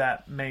 whatever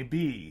that may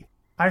be.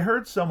 I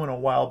heard someone a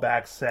while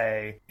back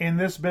say, in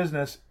this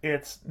business,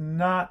 it's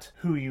not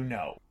who you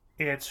know.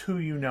 It's who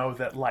you know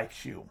that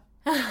likes you.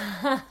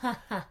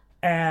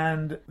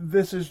 And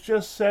this is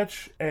just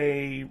such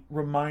a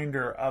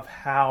reminder of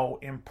how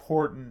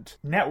important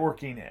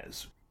networking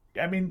is.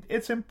 I mean,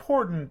 it's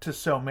important to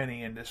so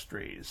many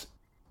industries.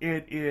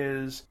 It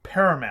is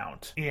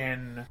paramount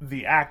in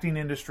the acting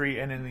industry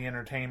and in the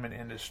entertainment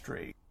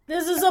industry.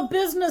 This is a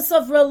business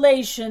of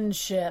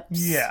relationships.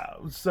 Yeah,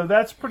 so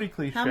that's pretty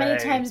cliche. How many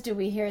times do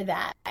we hear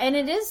that? And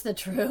it is the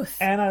truth.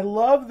 And I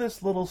love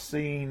this little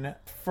scene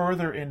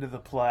further into the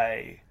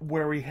play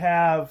where we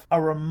have a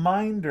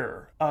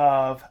reminder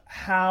of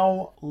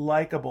how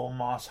likable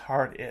Moss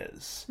Hart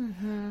is.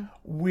 Mm-hmm.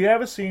 We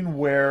have a scene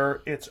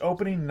where it's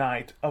opening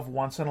night of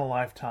Once in a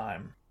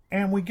Lifetime.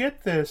 And we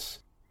get this,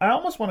 I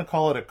almost want to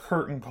call it a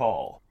curtain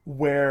call,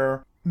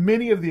 where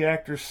many of the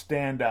actors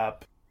stand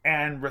up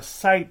and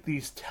recite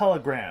these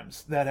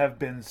telegrams that have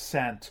been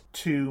sent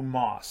to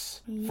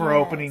Moss for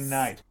opening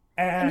night.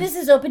 And this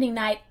is opening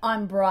night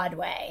on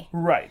Broadway.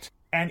 Right.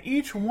 And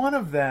each one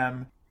of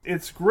them,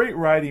 it's great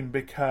writing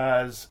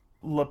because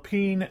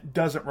Lapine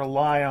doesn't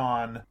rely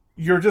on,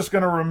 you're just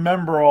going to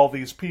remember all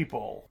these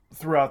people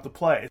throughout the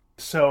play.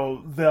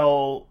 So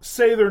they'll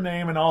say their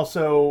name and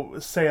also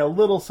say a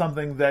little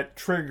something that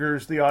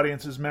triggers the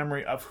audience's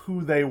memory of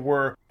who they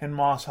were in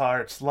Moss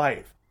Hart's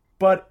life.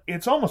 But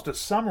it's almost a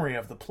summary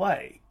of the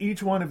play.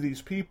 Each one of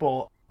these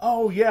people,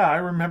 oh yeah, I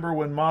remember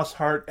when Moss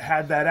Hart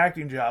had that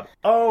acting job.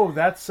 Oh,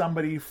 that's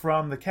somebody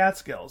from the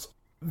Catskills.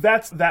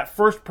 That's that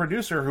first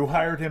producer who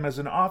hired him as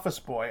an office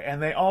boy. And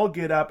they all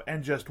get up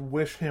and just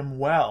wish him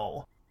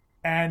well.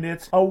 And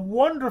it's a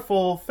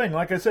wonderful thing.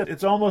 Like I said,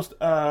 it's almost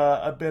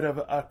a bit of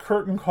a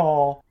curtain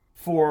call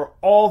for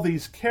all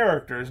these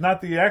characters,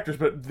 not the actors,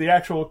 but the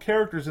actual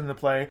characters in the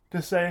play,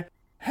 to say,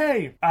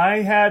 hey, I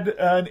had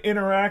an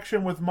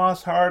interaction with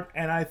Moss Hart,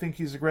 and I think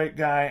he's a great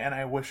guy, and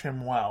I wish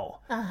him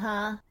well.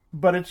 Uh-huh.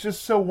 But it's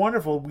just so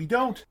wonderful. We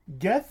don't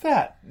get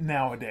that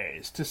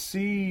nowadays, to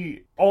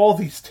see all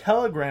these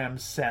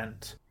telegrams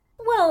sent.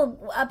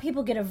 Well,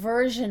 people get a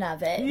version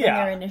of it when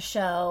they're in a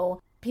show.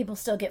 People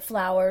still get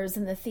flowers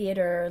in the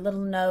theater,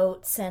 little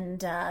notes,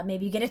 and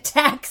maybe you get a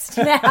text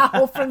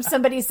now from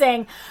somebody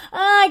saying,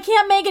 I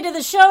can't make it to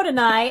the show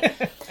tonight.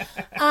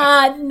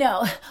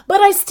 No,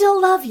 but I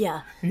still love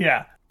you.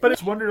 Yeah, but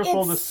it's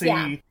wonderful to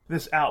see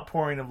this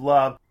outpouring of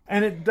love.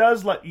 And it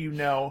does let you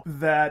know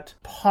that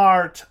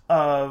part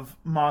of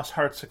Moss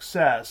Hart's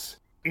success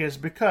is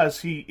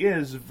because he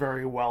is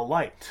very well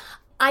liked.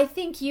 I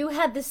think you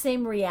had the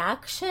same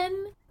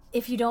reaction.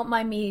 If you don't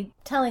mind me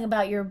telling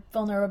about your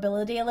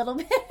vulnerability a little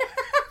bit.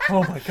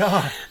 Oh my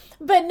God.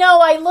 But no,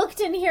 I looked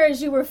in here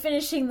as you were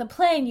finishing the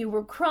play and you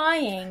were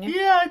crying.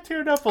 Yeah, I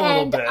teared up a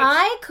little bit. And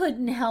I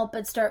couldn't help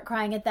but start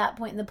crying at that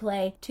point in the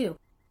play, too.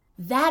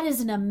 That is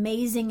an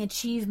amazing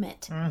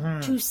achievement,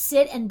 to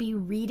sit and be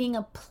reading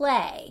a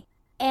play.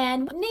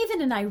 And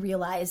Nathan and I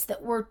realized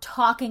that we're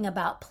talking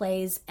about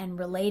plays and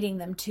relating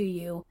them to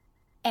you.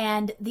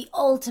 And the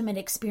ultimate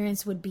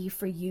experience would be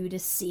for you to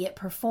see it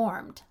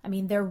performed. I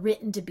mean, they're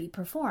written to be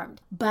performed.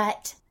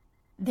 But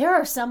there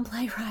are some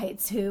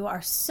playwrights who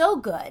are so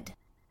good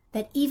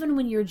that even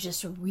when you're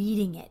just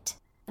reading it,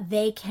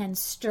 they can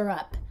stir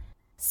up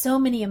so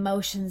many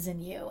emotions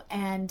in you.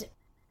 And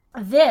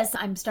this,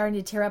 I'm starting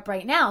to tear up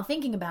right now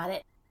thinking about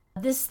it.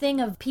 This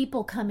thing of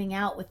people coming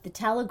out with the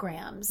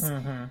telegrams.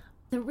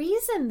 The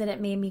reason that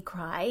it made me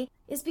cry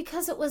is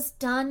because it was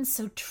done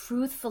so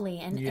truthfully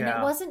and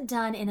it wasn't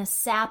done in a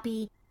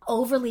sappy,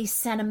 overly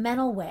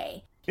sentimental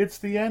way. It's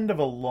the end of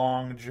a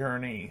long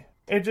journey.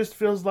 It just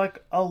feels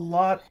like a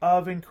lot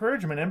of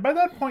encouragement. And by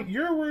that point,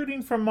 you're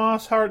rooting for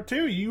Moss Hart,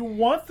 too. You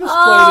want this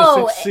play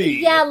to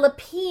succeed. Yeah,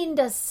 Lapine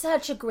does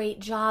such a great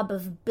job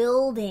of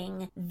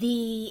building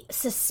the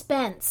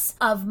suspense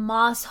of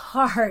Moss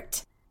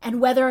Hart and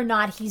whether or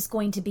not he's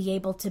going to be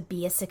able to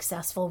be a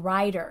successful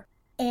writer.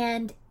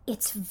 And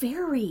it's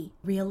very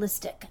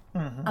realistic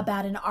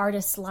about an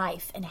artist's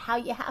life and how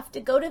you have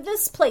to go to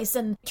this place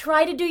and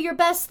try to do your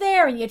best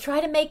there and you try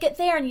to make it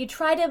there and you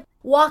try to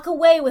walk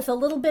away with a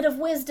little bit of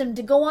wisdom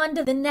to go on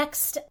to the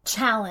next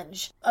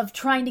challenge of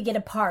trying to get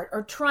a part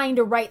or trying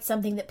to write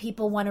something that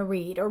people want to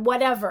read or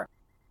whatever.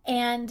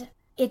 And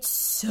it's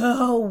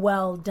so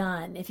well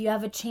done. If you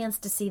have a chance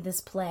to see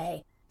this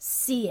play,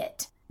 see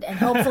it. And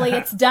hopefully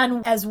it's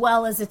done as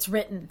well as it's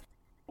written.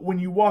 When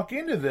you walk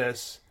into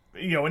this,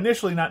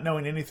 initially not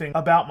knowing anything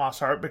about Moss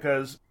Hart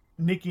because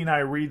Nikki and I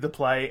read the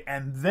play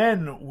and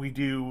then we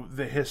do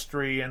the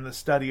history and the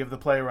study of the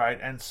playwright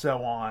and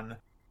so on.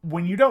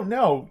 When you don't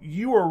know,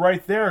 you are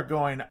right there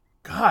going,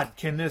 God,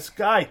 can this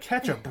guy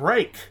catch a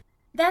break?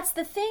 That's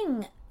the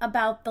thing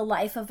about the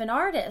life of an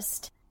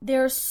artist.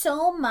 There's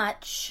so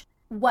much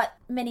what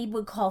many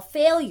would call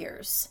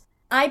failures.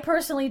 I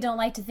personally don't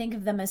like to think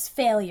of them as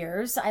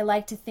failures. I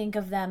like to think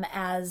of them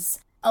as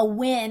a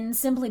win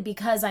simply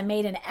because I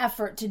made an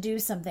effort to do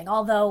something,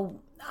 although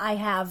I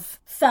have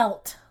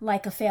felt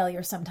like a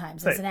failure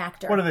sometimes as an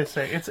actor. What do they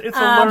say? It's a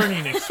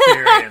learning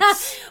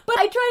experience. But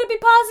I try to be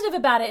positive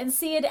about it and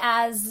see it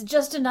as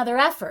just another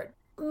effort.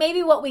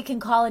 Maybe what we can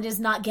call it is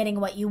not getting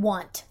what you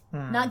want,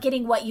 not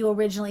getting what you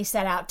originally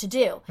set out to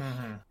do,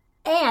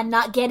 and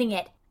not getting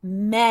it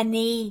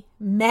many,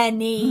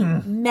 many,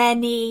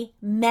 many,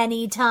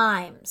 many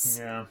times.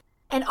 Yeah.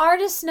 And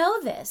artists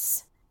know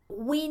this.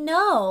 We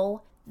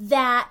know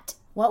that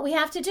what we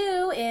have to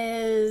do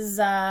is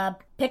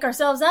pick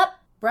ourselves up,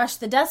 brush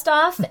the dust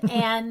off,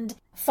 and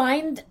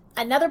find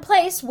another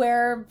place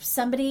where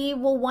somebody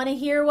will want to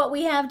hear what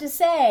we have to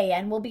say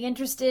and will be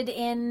interested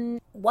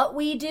in what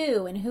we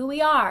do and who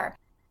we are.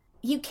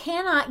 You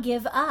cannot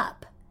give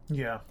up.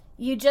 Yeah.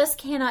 You just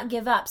cannot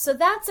give up. So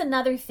that's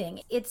another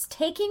thing. It's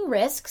taking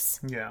risks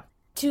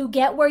to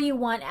get where you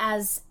want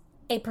as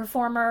a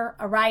performer,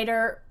 a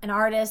writer, an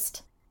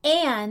artist,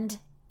 and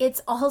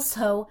it's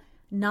also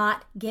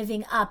not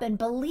giving up and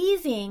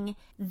believing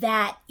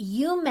that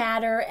you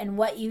matter and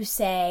what you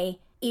say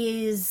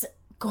is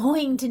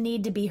going to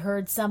need to be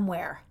heard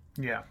somewhere.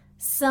 Yeah.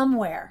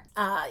 Somewhere.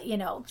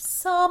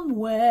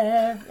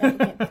 Somewhere.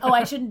 Oh,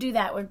 I shouldn't do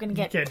that. We're going to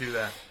get... You can't do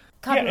that.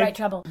 Copyright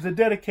trouble. The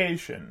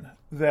dedication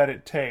that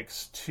it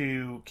takes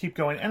to keep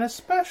going, and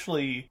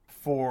especially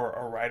for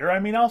a writer. I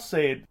mean, I'll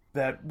say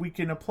that we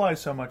can apply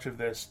so much of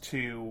this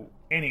to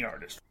any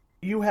artist.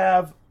 You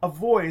have a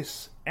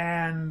voice,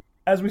 and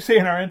as we say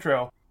in our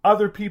intro,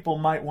 other people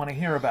might want to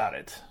hear about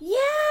it.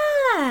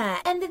 Yeah,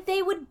 and that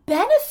they would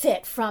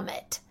benefit from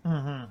it,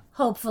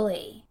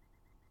 hopefully.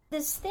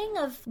 This thing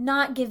of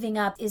not giving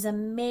up is a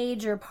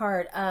major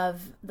part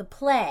of the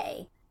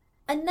play.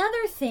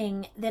 Another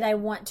thing that I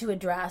want to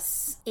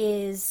address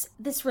is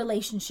this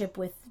relationship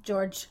with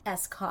George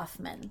S.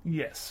 Kaufman.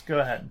 Yes, go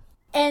ahead.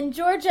 And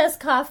George S.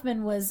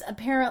 Kaufman was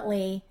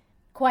apparently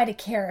quite a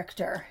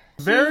character.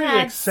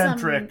 Very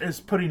eccentric is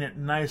putting it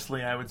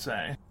nicely, I would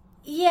say.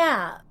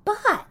 Yeah,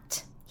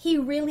 but he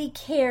really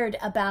cared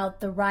about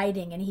the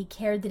writing, and he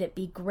cared that it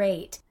be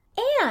great.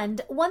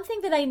 And one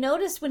thing that I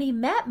noticed when he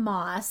met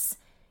Moss,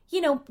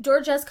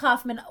 George S.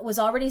 Kaufman was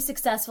already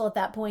successful at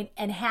that point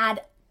and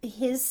had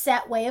his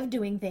set way of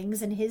doing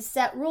things and his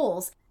set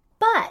rules.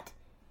 But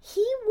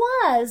he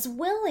was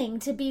willing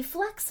to be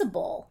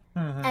flexible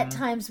at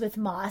times with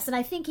Moss. And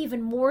I think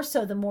even more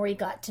so the more he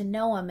got to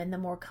know him and the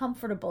more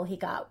comfortable he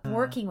got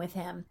working with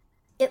him.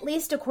 At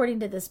least according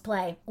to this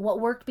play, what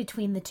worked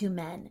between the two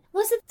men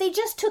was that they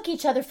just took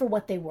each other for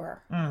what they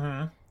were.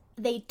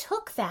 They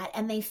took that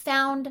and they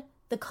found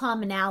the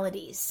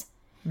commonalities.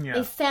 Yeah.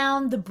 They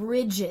found the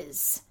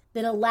bridges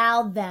that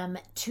allowed them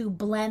to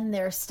blend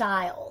their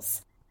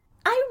styles.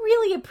 I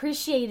really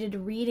appreciated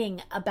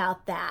reading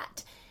about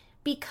that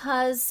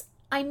because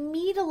I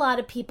meet a lot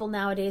of people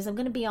nowadays, I'm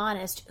going to be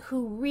honest,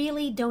 who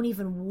really don't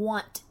even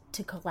want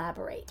to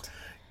collaborate.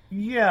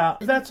 Yeah,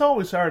 that's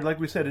always hard. Like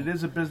we said, it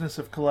is a business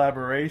of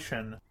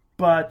collaboration.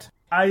 But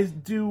I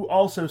do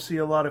also see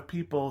a lot of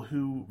people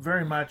who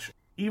very much,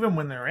 even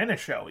when they're in a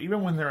show,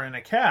 even when they're in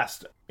a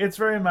cast, it's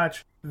very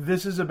much,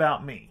 this is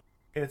about me.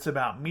 It's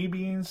about me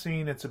being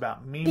seen. It's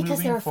about me moving forward.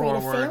 Because they're afraid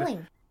of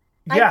failing.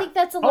 Yeah. I think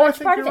that's a large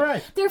part of it.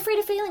 Right. They're afraid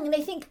of failing, and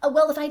they think, oh,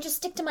 well, if I just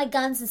stick to my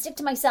guns and stick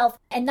to myself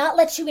and not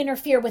let you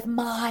interfere with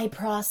my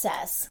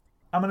process.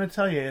 I'm going to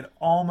tell you, it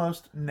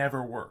almost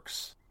never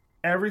works.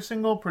 Every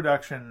single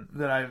production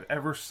that I've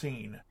ever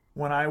seen,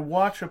 when I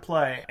watch a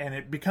play and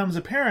it becomes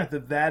apparent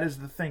that that is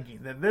the thinking,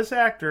 that this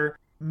actor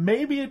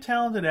may be a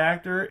talented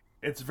actor,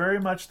 it's very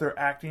much they're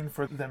acting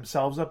for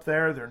themselves up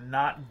there. They're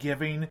not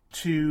giving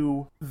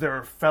to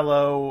their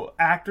fellow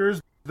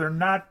actors. They're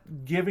not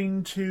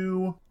giving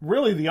to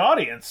really the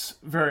audience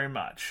very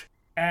much.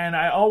 And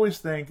I always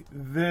think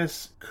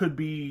this could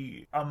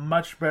be a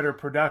much better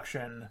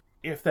production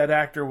if that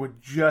actor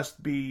would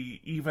just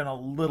be even a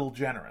little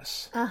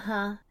generous.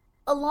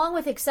 Along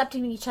with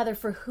accepting each other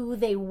for who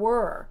they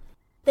were,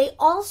 they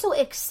also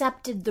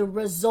accepted the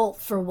result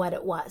for what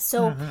it was.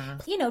 So,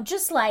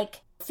 just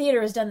like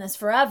theater has done this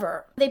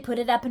forever, they put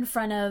it up in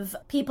front of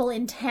people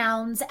in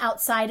towns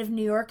outside of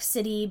New York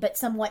City, but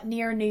somewhat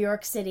near New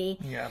York City.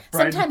 Yeah,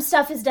 sometimes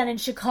stuff is done in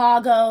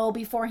Chicago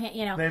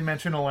beforehand, They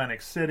mention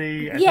Atlantic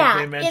City. I think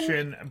they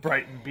mention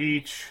Brighton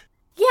Beach.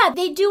 Yeah,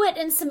 they do it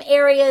in some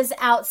areas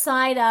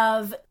outside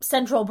of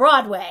Central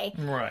Broadway.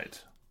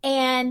 Right.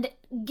 And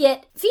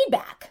get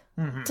feedback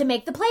to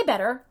make the play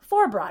better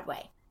for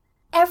Broadway.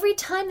 Every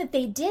time that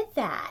they did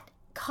that,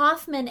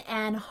 Kaufman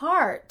and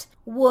Hart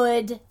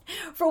would,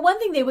 for one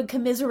thing, they would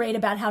commiserate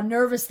about how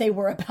nervous they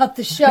were about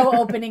the show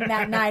opening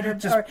that night.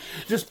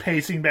 Just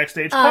pacing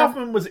backstage.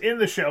 Kaufman was in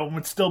the show and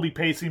would still be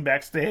pacing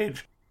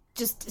backstage.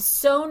 Just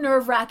so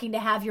nerve-wracking to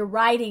have your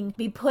writing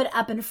be put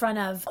up in front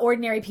of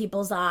ordinary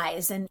people's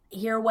eyes and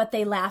hear what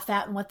they laugh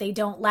at and what they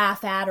don't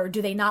laugh at, or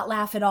do they not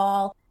laugh at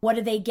all? What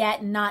do they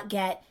get and not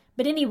get?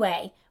 But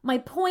anyway, my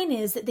point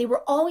is that they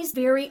were always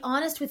very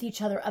honest with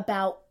each other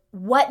about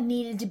what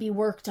needed to be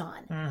worked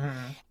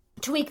on.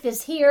 Tweak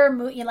this here,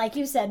 like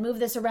you said, move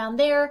this around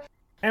there.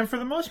 And for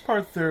the most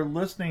part, they're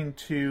listening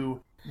to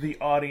the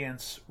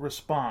audience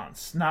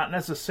response, not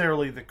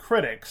necessarily the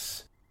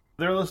critics.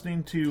 They're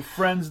listening to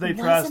friends they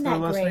trust. They're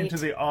listening to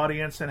the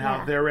audience and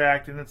how they're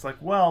reacting. It's like,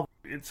 well,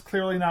 it's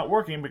clearly not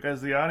working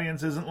because the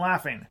audience isn't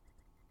laughing.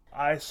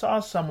 I saw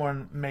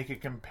someone make a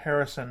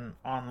comparison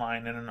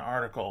online in an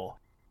article,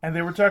 and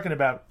they were talking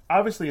about,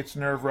 obviously it's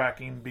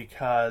nerve-wracking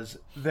because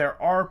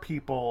there are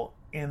people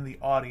in the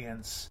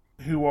audience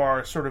who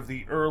are sort of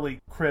the early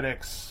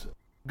critics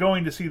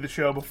going to see the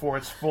show before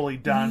it's fully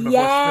done, before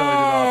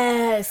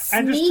it's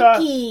fully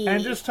developed.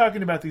 And just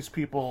talking about these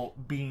people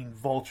being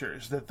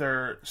vultures, that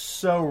they're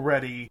so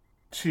ready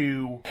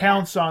to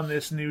pounce on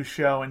this new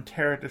show and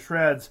tear it to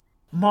shreds.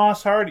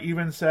 Moss Hart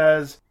even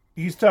says,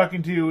 he's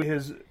talking to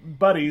his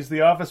buddies,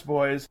 the office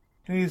boys,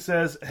 and he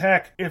says,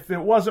 heck, if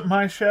it wasn't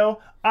my show,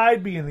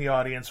 I'd be in the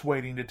audience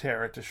waiting to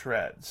tear it to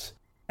shreds.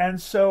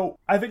 And so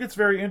I think it's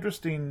very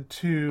interesting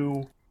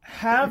to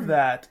have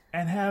that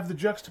and have the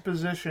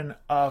juxtaposition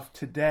of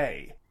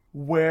today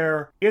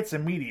where it's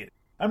immediate.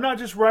 I'm not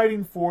just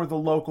writing for the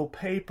local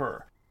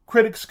paper.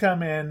 Critics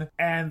come in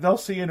and they'll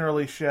see an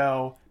early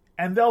show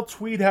and they'll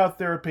tweet out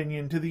their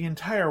opinion to the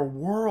entire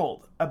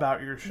world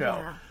about your show.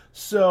 Yeah.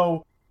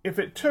 So if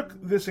it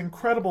took this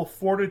incredible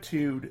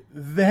fortitude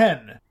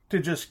then to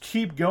just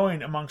keep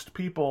going amongst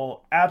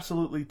people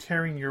absolutely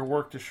tearing your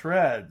work to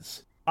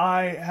shreds,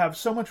 I have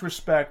so much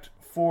respect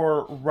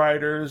for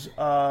writers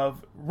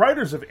of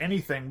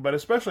anything, but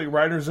especially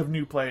writers of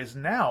new plays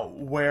now,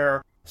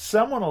 where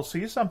someone will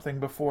see something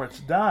before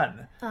it's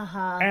done,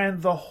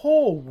 and the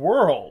whole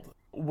world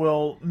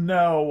will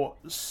know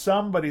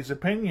somebody's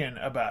opinion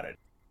about it.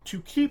 To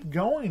keep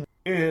going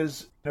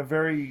is a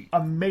very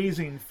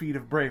amazing feat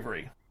of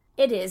bravery.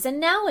 It is,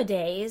 and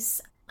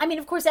nowadays, I mean,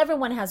 of course,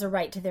 everyone has a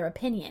right to their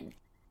opinion.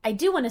 I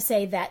do want to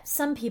say that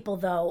some people,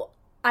 though,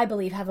 I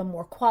believe have a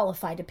more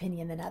qualified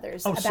opinion than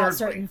others about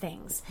certain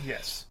things.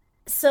 Yes.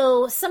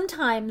 So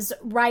sometimes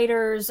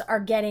writers are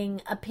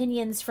getting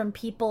opinions from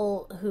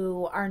people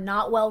who are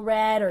not well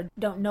read or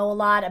don't know a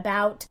lot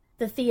about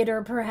the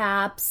theater,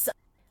 perhaps.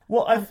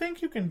 Well, I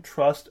think you can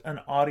trust an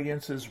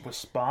audience's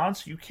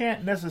response. You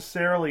can't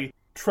necessarily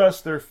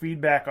trust their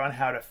feedback on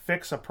how to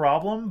fix a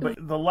problem, but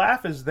the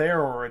laugh is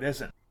there or it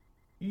isn't.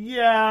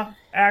 Yeah,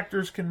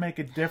 actors can make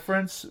a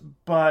difference,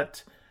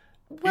 but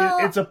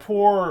it's a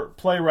poor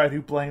playwright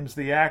who blames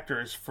the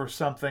actors for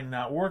something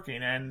not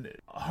working, and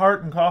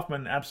Hart and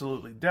Kaufman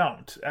absolutely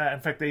don't. In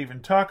fact, they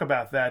even talk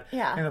about that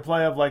in the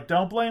play of, like,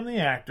 don't blame the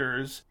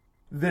actors.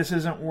 This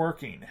isn't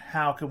working.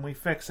 How can we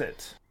fix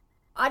it?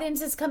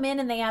 Audiences come in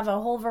and they have a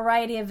whole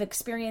variety of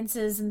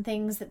experiences and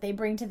things that they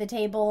bring to the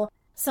table.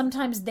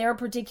 Sometimes their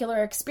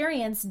particular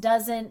experience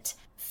doesn't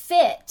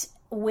fit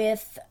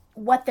with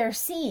what they're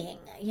seeing.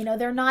 You know,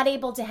 they're not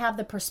able to have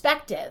the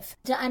perspective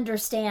to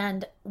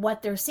understand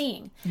what they're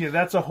seeing. Yeah,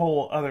 that's a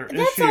whole other issue.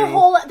 That's a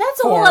whole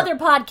other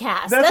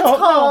podcast. That's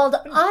called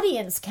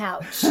Audience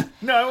Couch.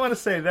 No, I want to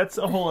say that's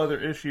a whole other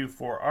issue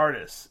for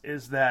artists,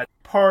 is that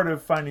part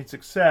of finding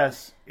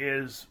success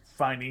is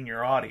finding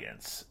your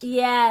audience.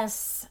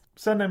 Yes.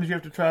 Sometimes you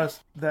have to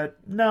trust that,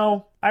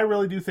 no, I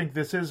really do think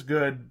this is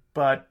good,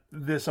 but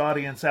this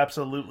audience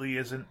absolutely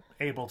isn't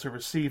able to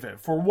receive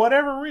it. For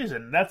whatever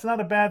reason, that's not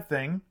a bad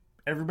thing.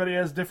 Everybody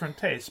has different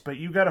tastes, but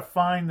you got to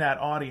find that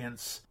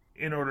audience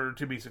in order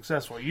to be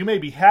successful. You may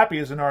be happy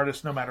as an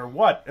artist no matter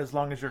what, as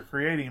long as you're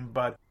creating,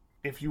 but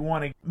if you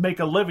want to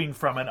make a living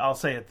from it, I'll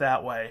say it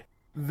that way,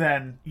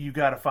 then you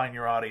got to find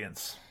your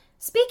audience.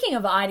 Speaking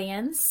of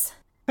audience,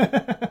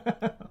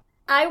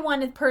 I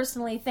want to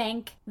personally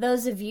thank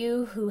those of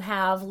you who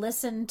have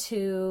listened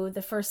to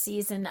the first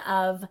season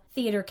of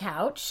Theater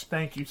Couch.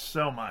 Thank you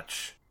so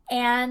much.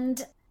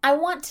 And I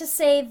want to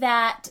say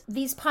that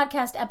these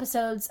podcast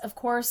episodes, of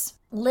course,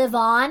 live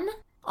on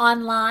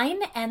online.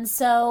 And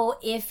so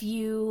if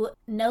you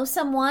know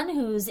someone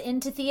who's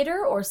into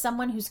theater, or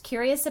someone who's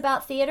curious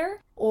about theater,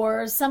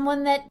 or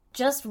someone that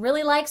just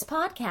really likes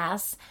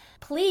podcasts,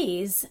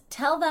 please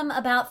tell them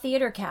about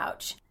Theater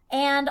Couch.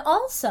 And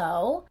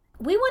also,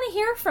 we want to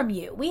hear from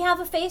you. We have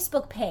a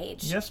Facebook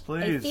page. Yes,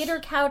 please. A Theater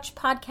Couch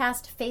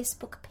podcast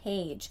Facebook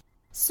page.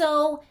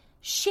 So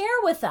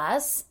share with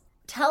us.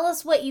 Tell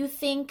us what you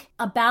think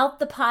about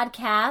the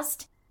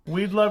podcast.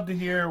 We'd love to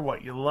hear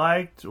what you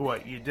liked,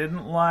 what you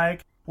didn't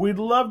like. We'd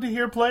love to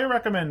hear play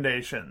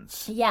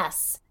recommendations.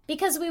 Yes,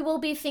 because we will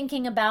be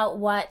thinking about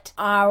what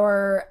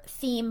our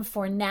theme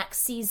for next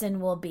season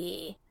will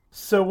be.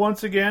 So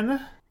once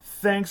again,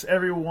 thanks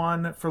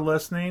everyone for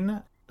listening.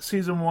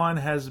 Season 1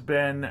 has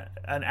been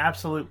an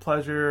absolute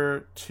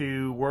pleasure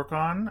to work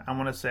on. I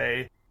want to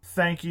say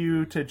thank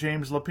you to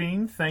James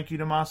Lapine. Thank you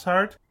to Moss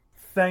Hart.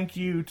 Thank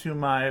you to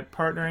my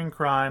partner in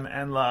crime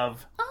and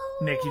love,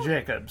 Nikki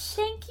Jacobs.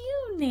 Thank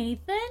you,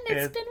 Nathan.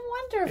 It's been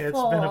wonderful.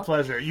 It's been a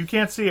pleasure. You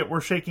can't see it.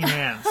 We're shaking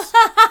hands.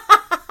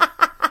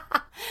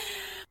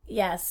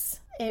 Yes,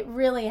 it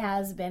really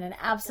has been an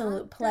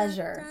absolute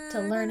pleasure to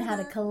learn how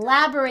to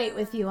collaborate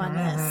with you on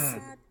this.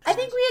 I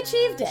think we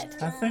achieved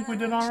it. I think we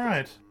did all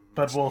right.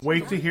 But we'll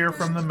wait to hear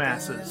from the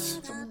masses.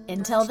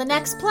 Until the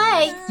next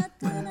play.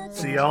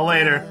 See y'all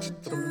later.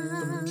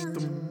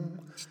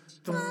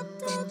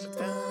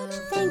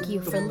 Thank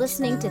you for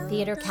listening to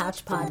Theater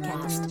Couch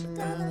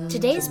Podcast.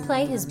 Today's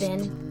play has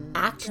been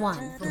Act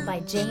 1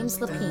 by James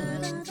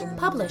Lapine,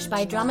 published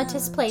by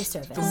Dramatist Play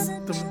Service.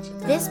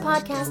 This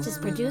podcast is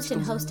produced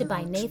and hosted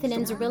by Nathan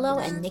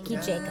Inzerillo and Nikki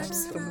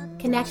Jacobs.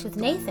 Connect with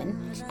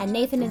Nathan at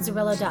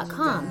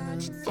nathaninzerillo.com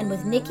and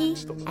with Nikki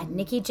at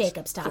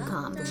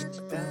nikkijacobs.com.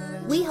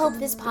 We hope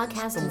this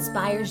podcast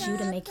inspires you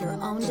to make your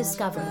own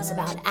discoveries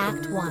about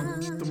Act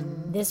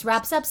 1. This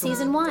wraps up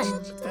Season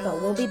 1,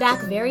 but we'll be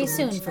back very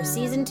soon for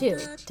Season 2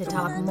 to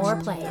talk more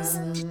plays.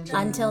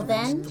 Until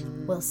then,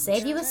 we'll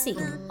save you a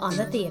seat on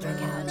the theater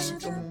couch.